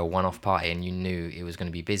 you know, a one-off party, and you knew it was going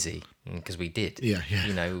to be busy, because we did. Yeah.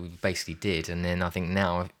 You know, we basically did. And then I think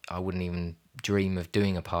now I wouldn't even dream of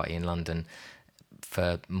doing a party in London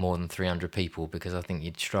for more than 300 people, because I think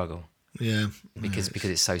you'd struggle. Yeah. Because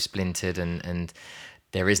it's so splintered, and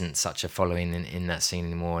there isn't such a following in that scene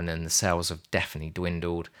anymore, and the sales have definitely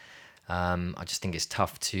dwindled. I just think it's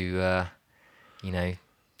tough to, you know,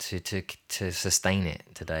 to sustain it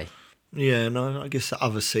today. Yeah, no, I guess the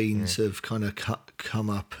other scenes have kind of come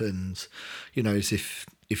up, and, you know, as if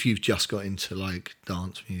you've just got into like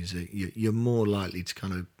dance music, you're more likely to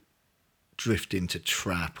kind of drift into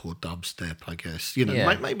trap or dubstep, I guess. You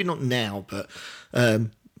know, maybe not now, but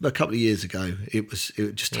a couple of years ago, it was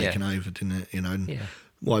just taken over, didn't it? You know, and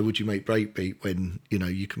why would you make breakbeat when, you know,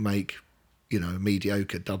 you can make, you know, a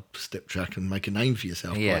mediocre dubstep track and make a name for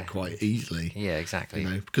yourself quite easily. Yeah, exactly. You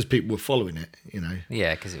know, because people were following it, you know.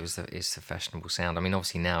 Yeah, because it's a fashionable sound. I mean,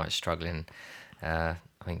 obviously now it's struggling. I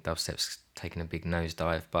think dubstep's taken a big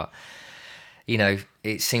nosedive, but, you know,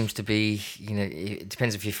 it seems to be, you know, it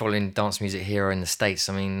depends if you're following dance music here or in the States.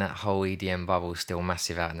 I mean, that whole EDM bubble is still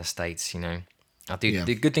massive out in the States, you know.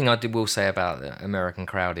 The good thing will say about the American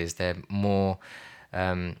crowd is they're more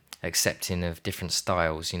accepting of different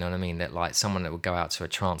styles, you know what I mean? That like someone that would go out to a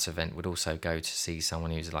trance event would also go to see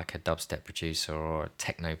someone who's like a dubstep producer or a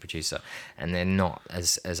techno producer, and they're not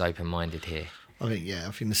as open-minded here. I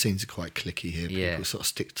think the scenes are quite clicky here. People sort of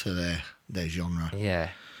stick to their genre. Yeah.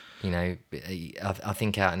 You know, I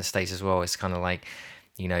think out in the States as well, it's kind of like,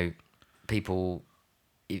 you know, people,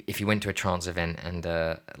 if you went to a trance event and,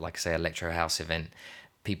 like I say, electro house event,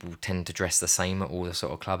 people tend to dress the same at all the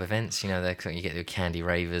sort of club events. You know, you get your candy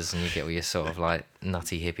ravers and you get all your sort of like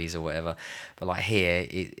nutty hippies or whatever. But like here,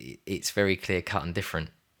 it's very clear cut and different.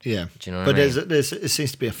 Yeah. Do you know what I mean? There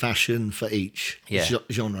seems to be a fashion for each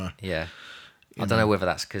genre. Yeah. I don't know whether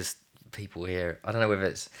that's because people here,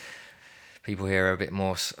 people here are a bit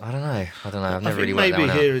more, I don't know. I've never really worked that one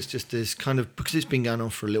out. Maybe here it's just this kind of, because it's been going on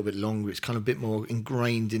for a little bit longer, it's kind of a bit more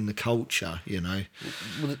ingrained in the culture, you know?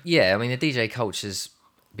 Well, yeah, I mean, the DJ culture's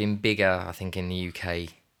been bigger, I think, in the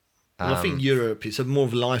UK. Well, I think Europe, it's a more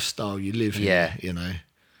of a lifestyle you live here, you know?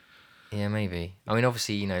 Yeah, maybe. I mean,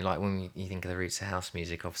 obviously, you know, like when you think of the roots of house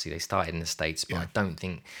music, obviously they started in the States, but I don't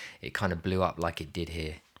think it kind of blew up like it did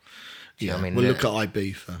here. Do you know what I mean? Well, look at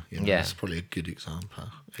Ibiza. You know, yeah. That's probably a good example.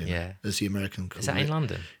 You know, yeah. As the Americans call it. Is that in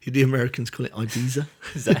London? The Americans call it Ibiza.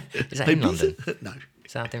 Is that in London? No.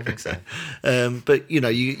 I don't think so. But, you know,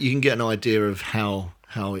 you can get an idea of how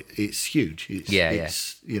it's huge.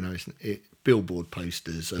 It's you know, it's billboard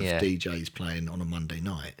posters of DJs playing on a Monday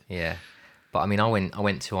night. Yeah. But, I mean, I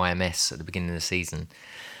went to IMS at the beginning of the season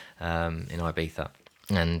in Ibiza.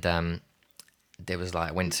 And there was like,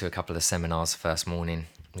 I went to a couple of the seminars the first morning.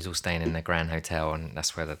 We was all staying in the Grand Hotel, and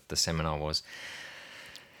that's where the seminar was.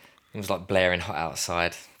 It was like blaring hot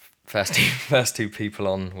outside. First two people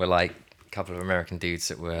on were like a couple of American dudes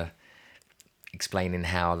that were explaining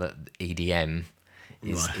how that EDM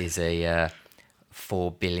is a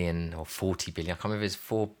 4 billion or 40 billion. I can't remember if it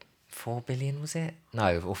was 4 billion, was it?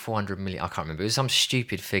 No, or 400 million. I can't remember. It was some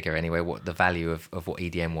stupid figure anyway, what the value of what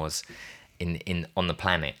EDM was in on the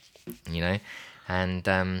planet, you know?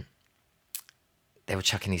 And they were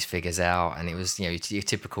chucking these figures out, and it was, you know, your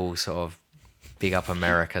typical sort of big up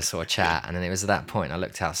America sort of chat. And then it was at that point I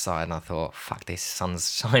looked outside and I thought, fuck, this sun's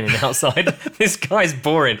shining outside. This guy's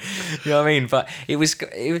boring. You know what I mean? But it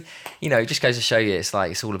you know, it just goes to show you, it's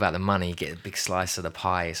like, it's all about the money. You get a big slice of the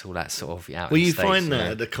pie. It's all that sort of out. Well, in the you States, find that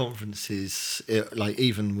know? at the conferences, like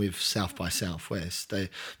even with South by Southwest,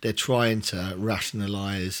 they're trying to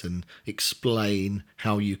rationalise and explain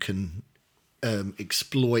how you can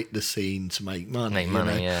exploit the scene to make money. You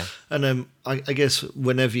know? Yeah. And I guess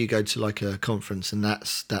whenever you go to like a conference and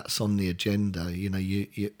that's on the agenda, you know,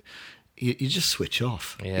 you just switch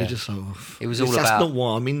off. Yeah. You're just like, it was all that's about, not what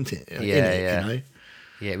I'm into. Yeah, You know?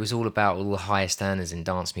 Yeah, it was all about all the highest earners in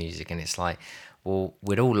dance music, and it's like, well,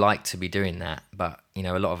 we'd all like to be doing that, but, you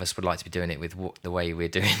know, a lot of us would like to be doing it with the way we're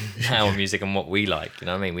doing our music and what we like, you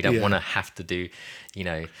know what I mean? We don't want to have to do, you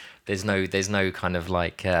know, there's no kind of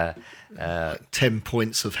like 10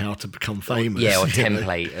 points of how to become famous. Yeah, or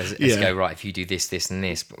template as go, right, if you do this, this and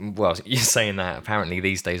this. Well, you're saying that apparently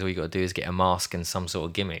these days all you got to do is get a mask and some sort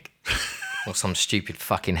of gimmick. Or some stupid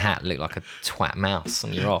fucking hat look like a twat mouse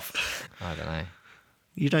and you're off. I don't know.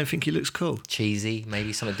 You don't think he looks cool? Cheesy,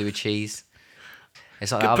 maybe something to do with cheese.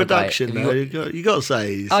 It's like Good other guy- production, have though. you You got to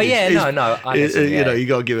say. Oh, yeah, no, I listen, You yeah. know, you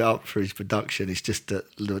got to give it up for his production. It's just that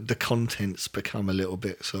the content's become a little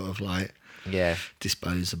bit sort of like Yeah.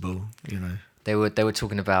 disposable. You know. They were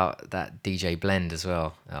talking about that DJ Blend as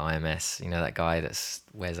well at IMS. You know, that guy that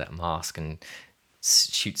wears that mask and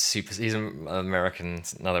shoots super. He's an American,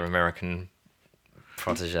 another American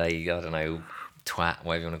protege. I don't know, twat,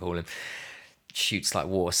 whatever you want to call him. Shoots like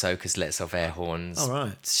water soakers, lets off air horns. Oh,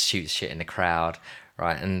 right. Shoots shit in the crowd.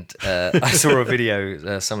 Right, and I saw a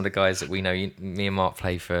video. Some of the guys that we know, me and Mark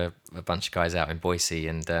play for a bunch of guys out in Boise,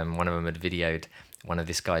 and one of them had videoed one of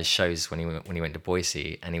this guy's shows when he went to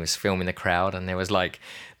Boise, and he was filming the crowd, and there was like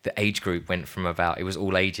the age group went from about, it was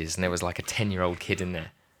all ages, and there was like a 10-year-old kid in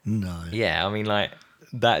there. No. Yeah, I mean, like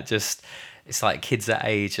that just. It's like kids that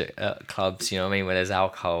age at clubs, you know what I mean, where there's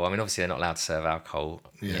alcohol. I mean, obviously they're not allowed to serve alcohol,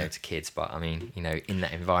 you know, to kids, but I mean, you know, in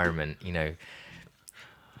that environment, you know,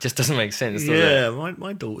 just doesn't make sense, does Yeah, it?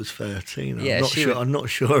 my daughter's 13. Yeah, I'm not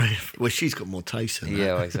sure if. Well, she's got more taste than that.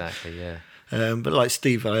 Yeah, well, exactly, yeah. But like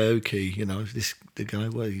Steve Aoki, you know, the guy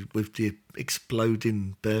with the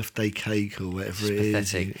exploding birthday cake or whatever it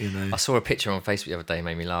is. Pathetic. You know, I saw a picture on Facebook the other day,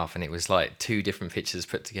 made me laugh, and it was like two different pictures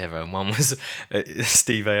put together, and one was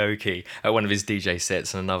Steve Aoki at one of his DJ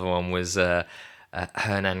sets, and another one was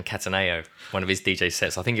Hernan Cataneo, one of his DJ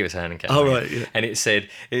sets. I think it was Hernan Cataneo. Oh, right, yeah. And it said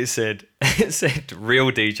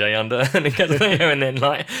real DJ under Hernan Cataneo, and then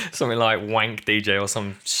like something like wank DJ or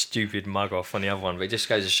some stupid mug off on the other one. But it just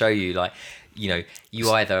goes to show you, like, you know,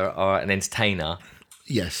 you either are an entertainer.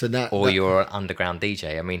 yes, and that. Or that, you're an underground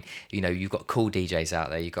DJ. I mean, you know, you've got cool DJs out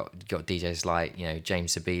there. You've got DJs like, you know,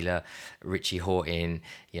 James Sabila, Richie Horton,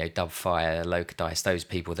 you know, Dubfire, Loca Dice, those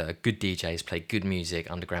people that are good DJs, play good music,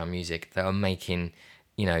 underground music, that are making,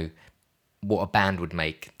 you know, what a band would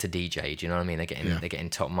make to DJ. Do you know what I mean? They're getting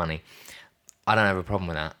top money. I don't have a problem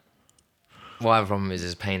with that. What I have a problem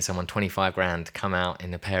is paying someone 25 grand to come out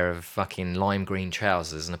in a pair of fucking lime green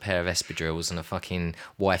trousers and a pair of espadrilles and a fucking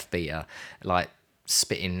wife beater, like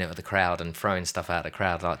spitting at the crowd and throwing stuff out of the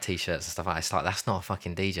crowd, like t-shirts and stuff like that. It's like, that's not a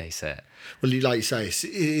fucking DJ set. Well, like you say,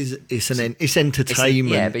 it's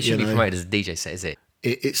entertainment. Yeah, but it shouldn't you be know. promoted as a DJ set, is it?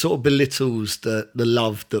 It sort of belittles the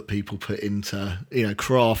love that people put into, you know,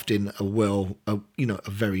 crafting a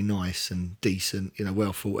very nice and decent, you know,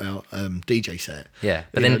 well thought out DJ set. Yeah,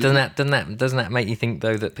 but then doesn't that make you think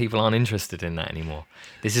though that people aren't interested in that anymore?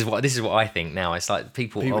 This is what I think now. It's like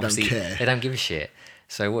people obviously don't care. they don't give a shit.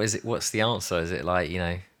 So what is it? What's the answer? Is it like, you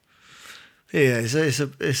know, Yeah, it's a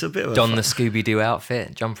bit of don the Scooby Doo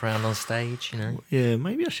outfit, jump around on stage, you know? Yeah,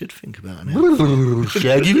 maybe I should think about it now.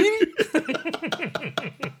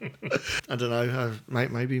 I don't know.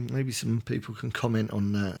 Maybe some people can comment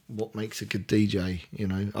on that. What makes a good DJ? You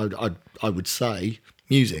know, I would say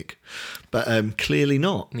music, but clearly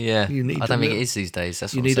not. Yeah, you need. I don't think it is these days.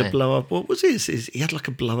 That's you what need I'm a saying. blow up. What was it? He had like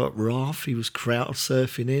a blow up raft. He was crowd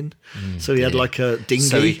surfing in, so he had like a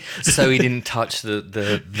dinghy. So he didn't touch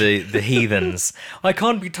the heathens. I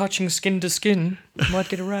can't be touching skin to skin. I might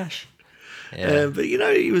get a rash. Yeah. But you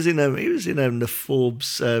know, he was in the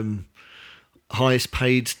Forbes highest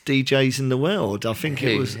paid DJs in the world. I think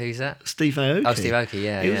it was who's that? Steve Aoki. Oh, Steve Aoki,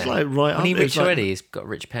 yeah. He was like right up Wasn't he there. rich already? He's got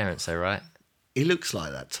rich parents, though, right? He looks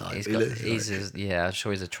like that type. I'm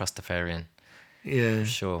sure he's a trustafarian. Yeah.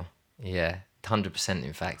 Sure. Yeah. 100%,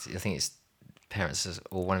 in fact. I think it's parents,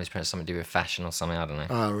 or one of his parents, something to do with fashion or something. I don't know.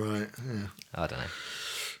 Oh, right. Yeah. I don't know.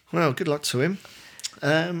 Well, good luck to him.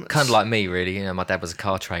 Kind of like me, really. You know, my dad was a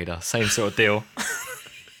car trader. Same sort of deal.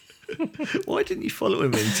 Why didn't you follow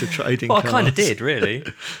him into trading Well, I cars? kind of did, really.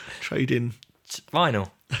 Trading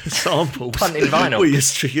Vinyl. samples. Punting vinyl.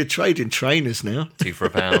 Well, you're trading trainers now. 2 for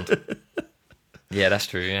 £1. Yeah, that's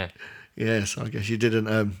true, yeah. Yes, I guess you didn't.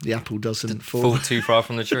 The apple doesn't Fall too far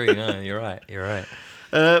from the tree. No, you're right.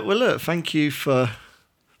 Well, look, thank you for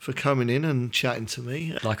coming in and chatting to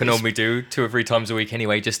me. Like I normally do 2 or 3 times a week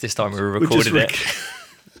anyway, just this time we recorded it.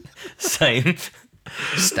 Same.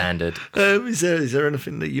 Standard. Is there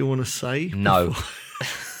anything that you want to say? No.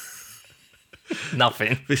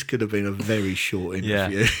 Nothing. This could have been a very short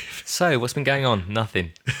interview. Yeah. So, what's been going on?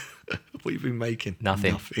 Nothing. What have you been making?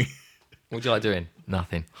 Nothing. Nothing. What do you like doing?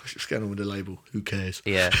 Nothing. What's going on with the label? Who cares?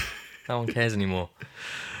 Yeah. No one cares anymore.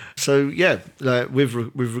 So yeah, with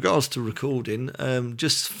regards to recording,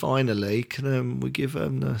 just finally, can we give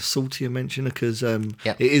Salty a mention, because it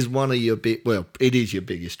is one of your it is your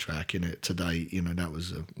biggest track in it today. You know, that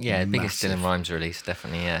was biggest massive. Dylan Rhymes release,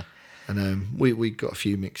 definitely. Yeah. And we got a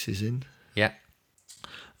few mixes in. Yeah.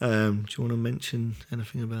 Do you want to mention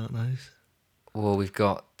anything about those? Well, we've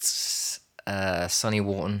got Sonny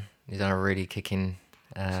Wharton. He's done a really kicking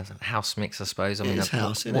house mix, I suppose. I mean, it's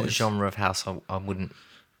house, what it? genre of house I wouldn't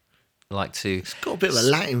like to... It's got a bit of a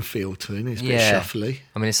Latin feel to it. It's a bit Yeah. shuffly.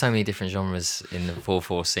 I mean, there's so many different genres in the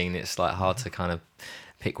 4/4 scene. It's like hard to kind of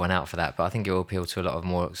pick one out for that. But I think it will appeal to a lot of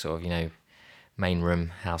more sort of, you know, main room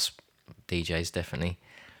house DJs, definitely.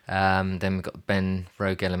 Then we've got Ben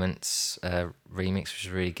Rogue Elements remix, which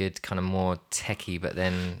is really good, kind of more techie, but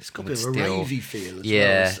then It's got a bit of a ravey feel as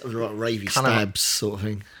Yeah. well. Like ravey Kind of- stabs sort of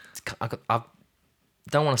thing. I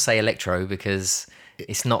don't want to say electro because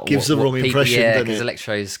it's not gives the wrong people, impression, yeah, doesn't because it?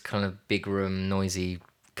 electro is kind of big room, noisy,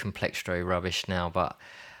 complextro rubbish now. But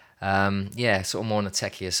yeah, sort of more on a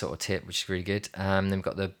techier sort of tip, which is really good. Then we've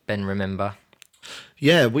got the Ben Remember,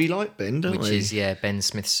 Yeah, we like Ben, don't which we? is Ben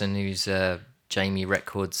Smithson, who's Jamie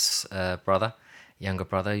Records' younger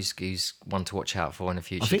brother, who's one to watch out for in the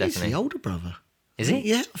future. I think definitely. he's the older brother. Is he?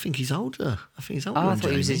 Yeah, I think he's older. I think he's older. Oh, I than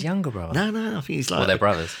thought he was Jamie. his younger brother. No, I think he's like. Well, they're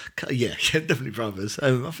brothers. Yeah, definitely brothers.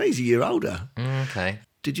 I think he's a year older. Okay.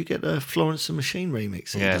 Did you get the Florence and Machine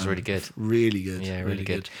remix? Yeah, it's really good. Really good. Yeah, really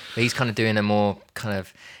good. But he's kind of doing a more kind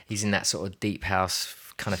of, he's in that sort of deep house,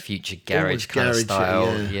 kind of future garage Almost kind of garage,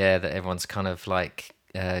 style. yeah. That everyone's kind of like,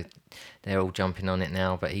 they're all jumping on it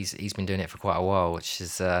now. But he's been doing it for quite a while, which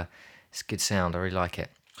is it's a good sound. I really like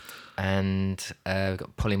it. And we've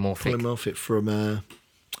got Polymorphic. Polymorphic from, I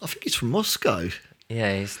think he's from Moscow.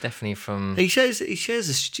 Yeah, he's definitely from. He shares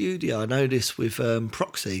a studio. I know this with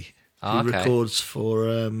Proxy, who Oh, okay. records for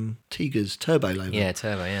Tiga's Turbo label. Yeah,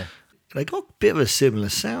 Turbo. Yeah. They got a bit of a similar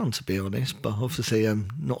sound, to be honest, but obviously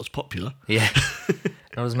not as popular. Yeah.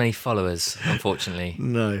 Not as many followers, unfortunately,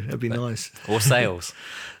 No, that'd be nice. or sales.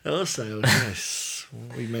 Also, yes,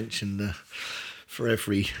 we mentioned for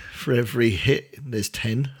every hit there's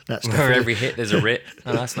 10. That's For definitely- every hit, there's a writ.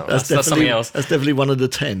 No, that's not. That's That's something else. That's definitely one of the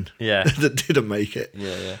 10. Yeah. that didn't make it.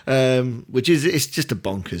 Yeah. Which is it's just a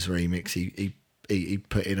bonkers remix. He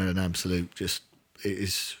put in an absolute just.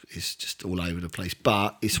 It's just all over the place,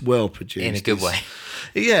 but it's well produced In a good way.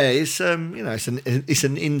 Yeah, it's it's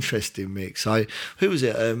an interesting mix. Who was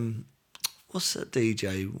it? What's that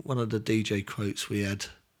DJ? One of the DJ quotes we had.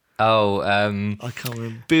 Oh, I can't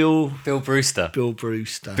remember. Bill Brewster.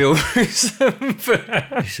 Brewster. Bill Brewster.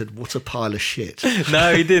 He said, "What a pile of shit."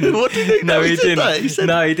 No, he didn't. What did he? No, he said didn't. that. He said,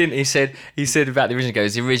 No, he didn't. He said about the original.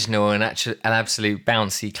 Goes the original and an absolute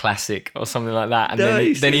bouncy classic or something like that. And No,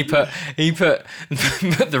 he then he said-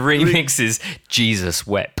 put the remixes. Jesus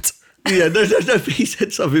wept. Yeah, no. He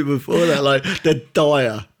said something before that, like the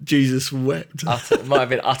dire Jesus wept. It might have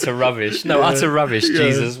been utter rubbish. No, utter rubbish. yeah.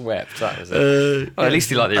 Jesus wept. That was it. Well, at least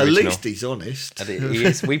he liked the At original. least he's honest. And he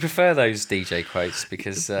is. We prefer those DJ quotes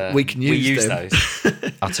because We can use them.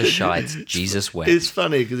 those. Utter shite. Jesus wept. It's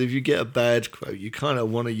funny because if you get a bad quote, you kind of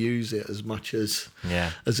want to use it as much as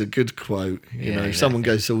a good quote. You know, if someone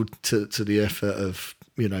goes all to the effort of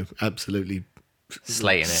absolutely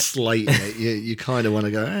slating it, you kind of want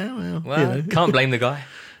to go, Well, can't blame the guy.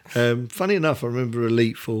 Funny enough, I remember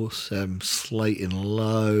Elite Force slating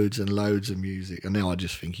loads and loads of music, and now I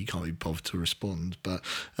just think he can't be bothered to respond. But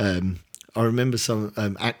I remember some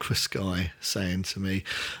Aquas guy saying to me,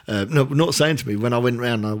 no, not saying to me, when I went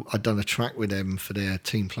round, I'd done a track with them for their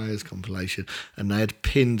Team Players compilation, and they had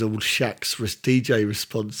pinned all Shaq's DJ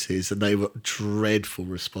responses, and they were dreadful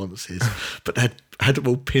responses, but they had them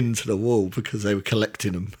all pinned to the wall because they were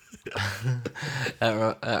collecting them.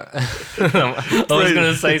 I was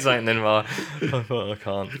going to say something then, but I thought I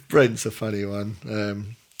can't. Brent's a funny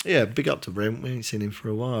one. Yeah, big up to Brent. We ain't seen him for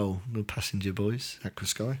a while. The Passenger Boys, Aqua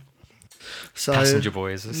Sky. So, Passenger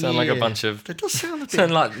Boys. They sound like a bunch of. They does sound a bit.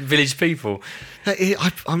 Sound like village people.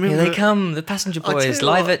 I remember. Here they come, the Passenger I tell Boys, you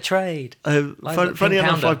live what, at Trade. Funny Pink enough,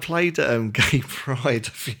 Pounder. I played at Gay Pride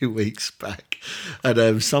a few weeks back,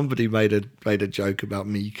 and somebody made a joke about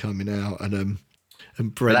me coming out, and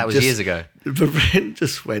Brent. But that was just, years ago. But Brent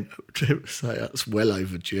just went, "So that's well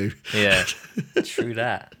overdue." Yeah, true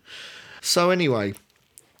that. So anyway,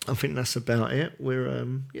 I think that's about it. We're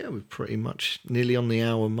pretty much nearly on the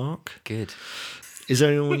hour mark. Good. Is there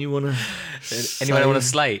anyone you want to? Anyone want to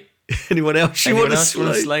slate? Anyone else you want to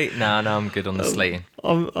slate? No, I'm good on the slating.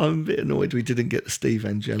 I'm a bit annoyed we didn't get the Steve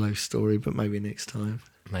Angelo story, but maybe next time.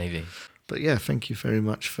 Maybe. But yeah, thank you very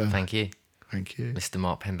much for. Thank you, Mr.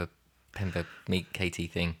 Mark Pember meet Katie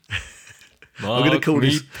thing. I'm going to call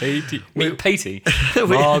this. Meet Katie.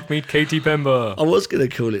 Mark meet Katie Pember. I was going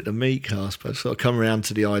to call it the Meatcast, but I sort of come around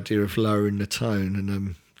to the idea of lowering the tone,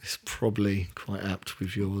 and it's probably quite apt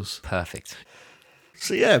with yours. Perfect.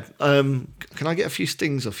 So yeah, can I get a few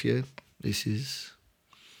stings off you? This is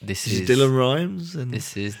Dylan Rhymes, and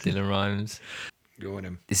this is Dylan Rhymes. Go on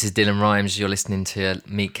him. This is Dylan Rhymes. You're listening to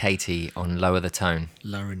Meet Katie on Lower the Tone.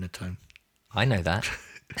 Lowering the tone. I know that.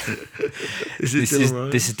 This This is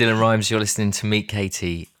Dylan Rhymes. You're listening to Meet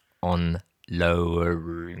Katie on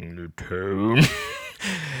Lowering the Tone.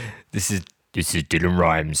 This is Dylan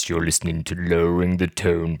Rhymes. You're listening to Lowering the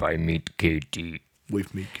Tone by Meet Katie.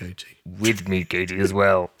 With me, Katie. With me, Katie, as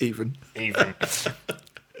well. Even.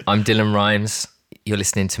 I'm Dylan Rhymes. You're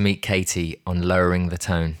listening to Meet Katie on Lowering the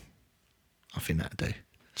Tone. I think that'd do.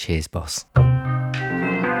 Cheers, boss.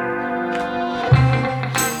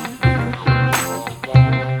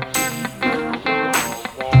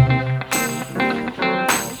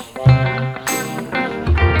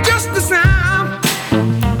 Just the sound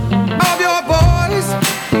of your voice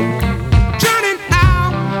drowning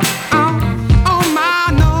out on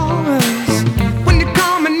my noise. When you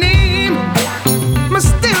call my name,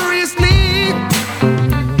 mysteriously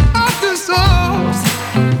off the source.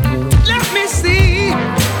 Let me see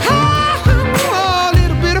how a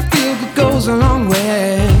little bit of feel good goes a long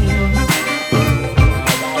way.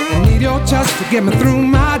 I need your touch to get me through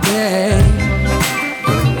my day.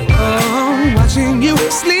 Watching you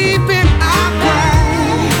sleeping, I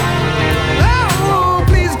pray. Oh,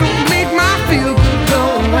 please don't make my feel good go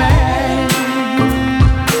away.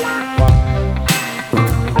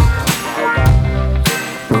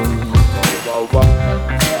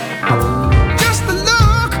 Just the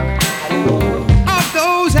look of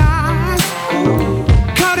those eyes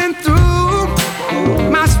cutting through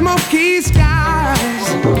my smoky skies,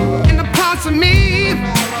 and the parts of me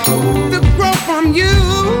that grow from you.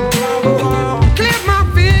 Clear my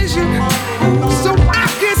vision so I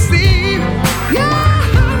can see. Yeah,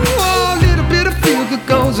 oh, a little bit of feel good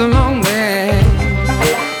goes a long way.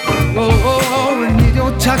 Oh, I need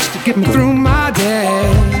your touch to get me through my day.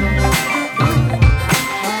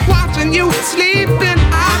 Watching you sleeping,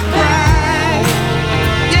 I pray.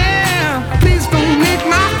 Yeah, please don't make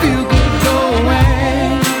my feel good go away.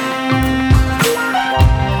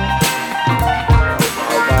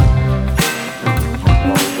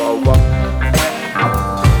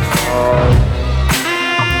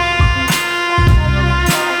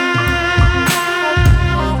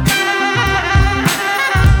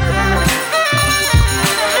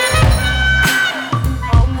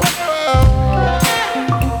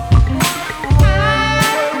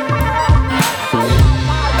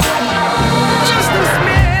 Just the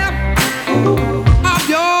smell of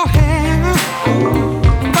your hair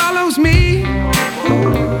follows me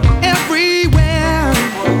everywhere.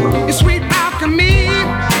 Your sweet alchemy,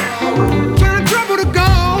 turn trouble to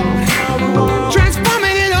gold,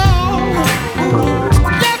 transforming it all.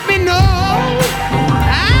 Let me know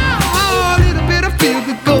how a little bit of feel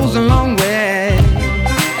good goes a long way.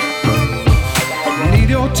 I need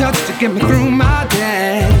your touch to get me through my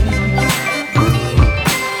day.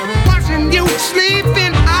 Watching you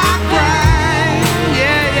sleeping, I cry.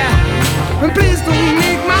 Yeah, yeah. And please don't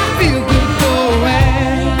make my feel good go away.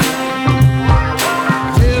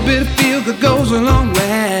 A little bit of feel good goes a long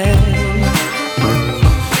way.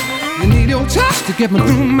 I need your touch to get me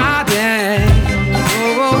through my day.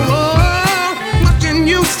 Oh, oh, oh. Watching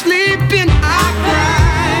you sleeping, I cry.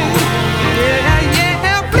 Yeah,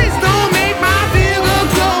 yeah. Please don't make my feel good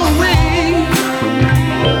go away.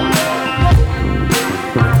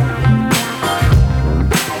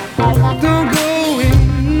 Don't go away.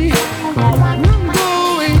 Don't go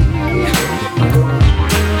away.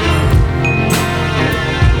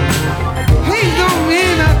 Please don't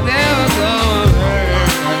leave that there go away.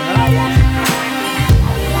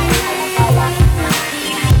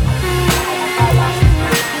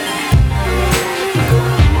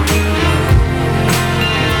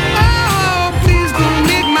 Oh, please don't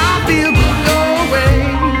make my feel good go away.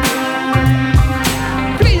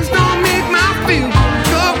 Please don't make my feel good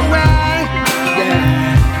go away. Yeah.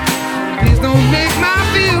 Please don't make my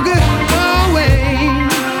feel good go away.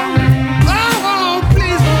 Oh,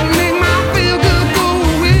 please don't make my feel good go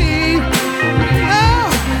away. Oh,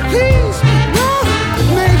 please don't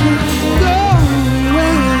make me go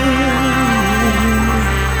away.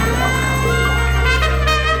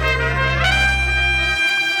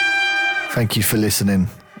 Thank you for listening.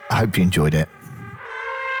 I hope you enjoyed it.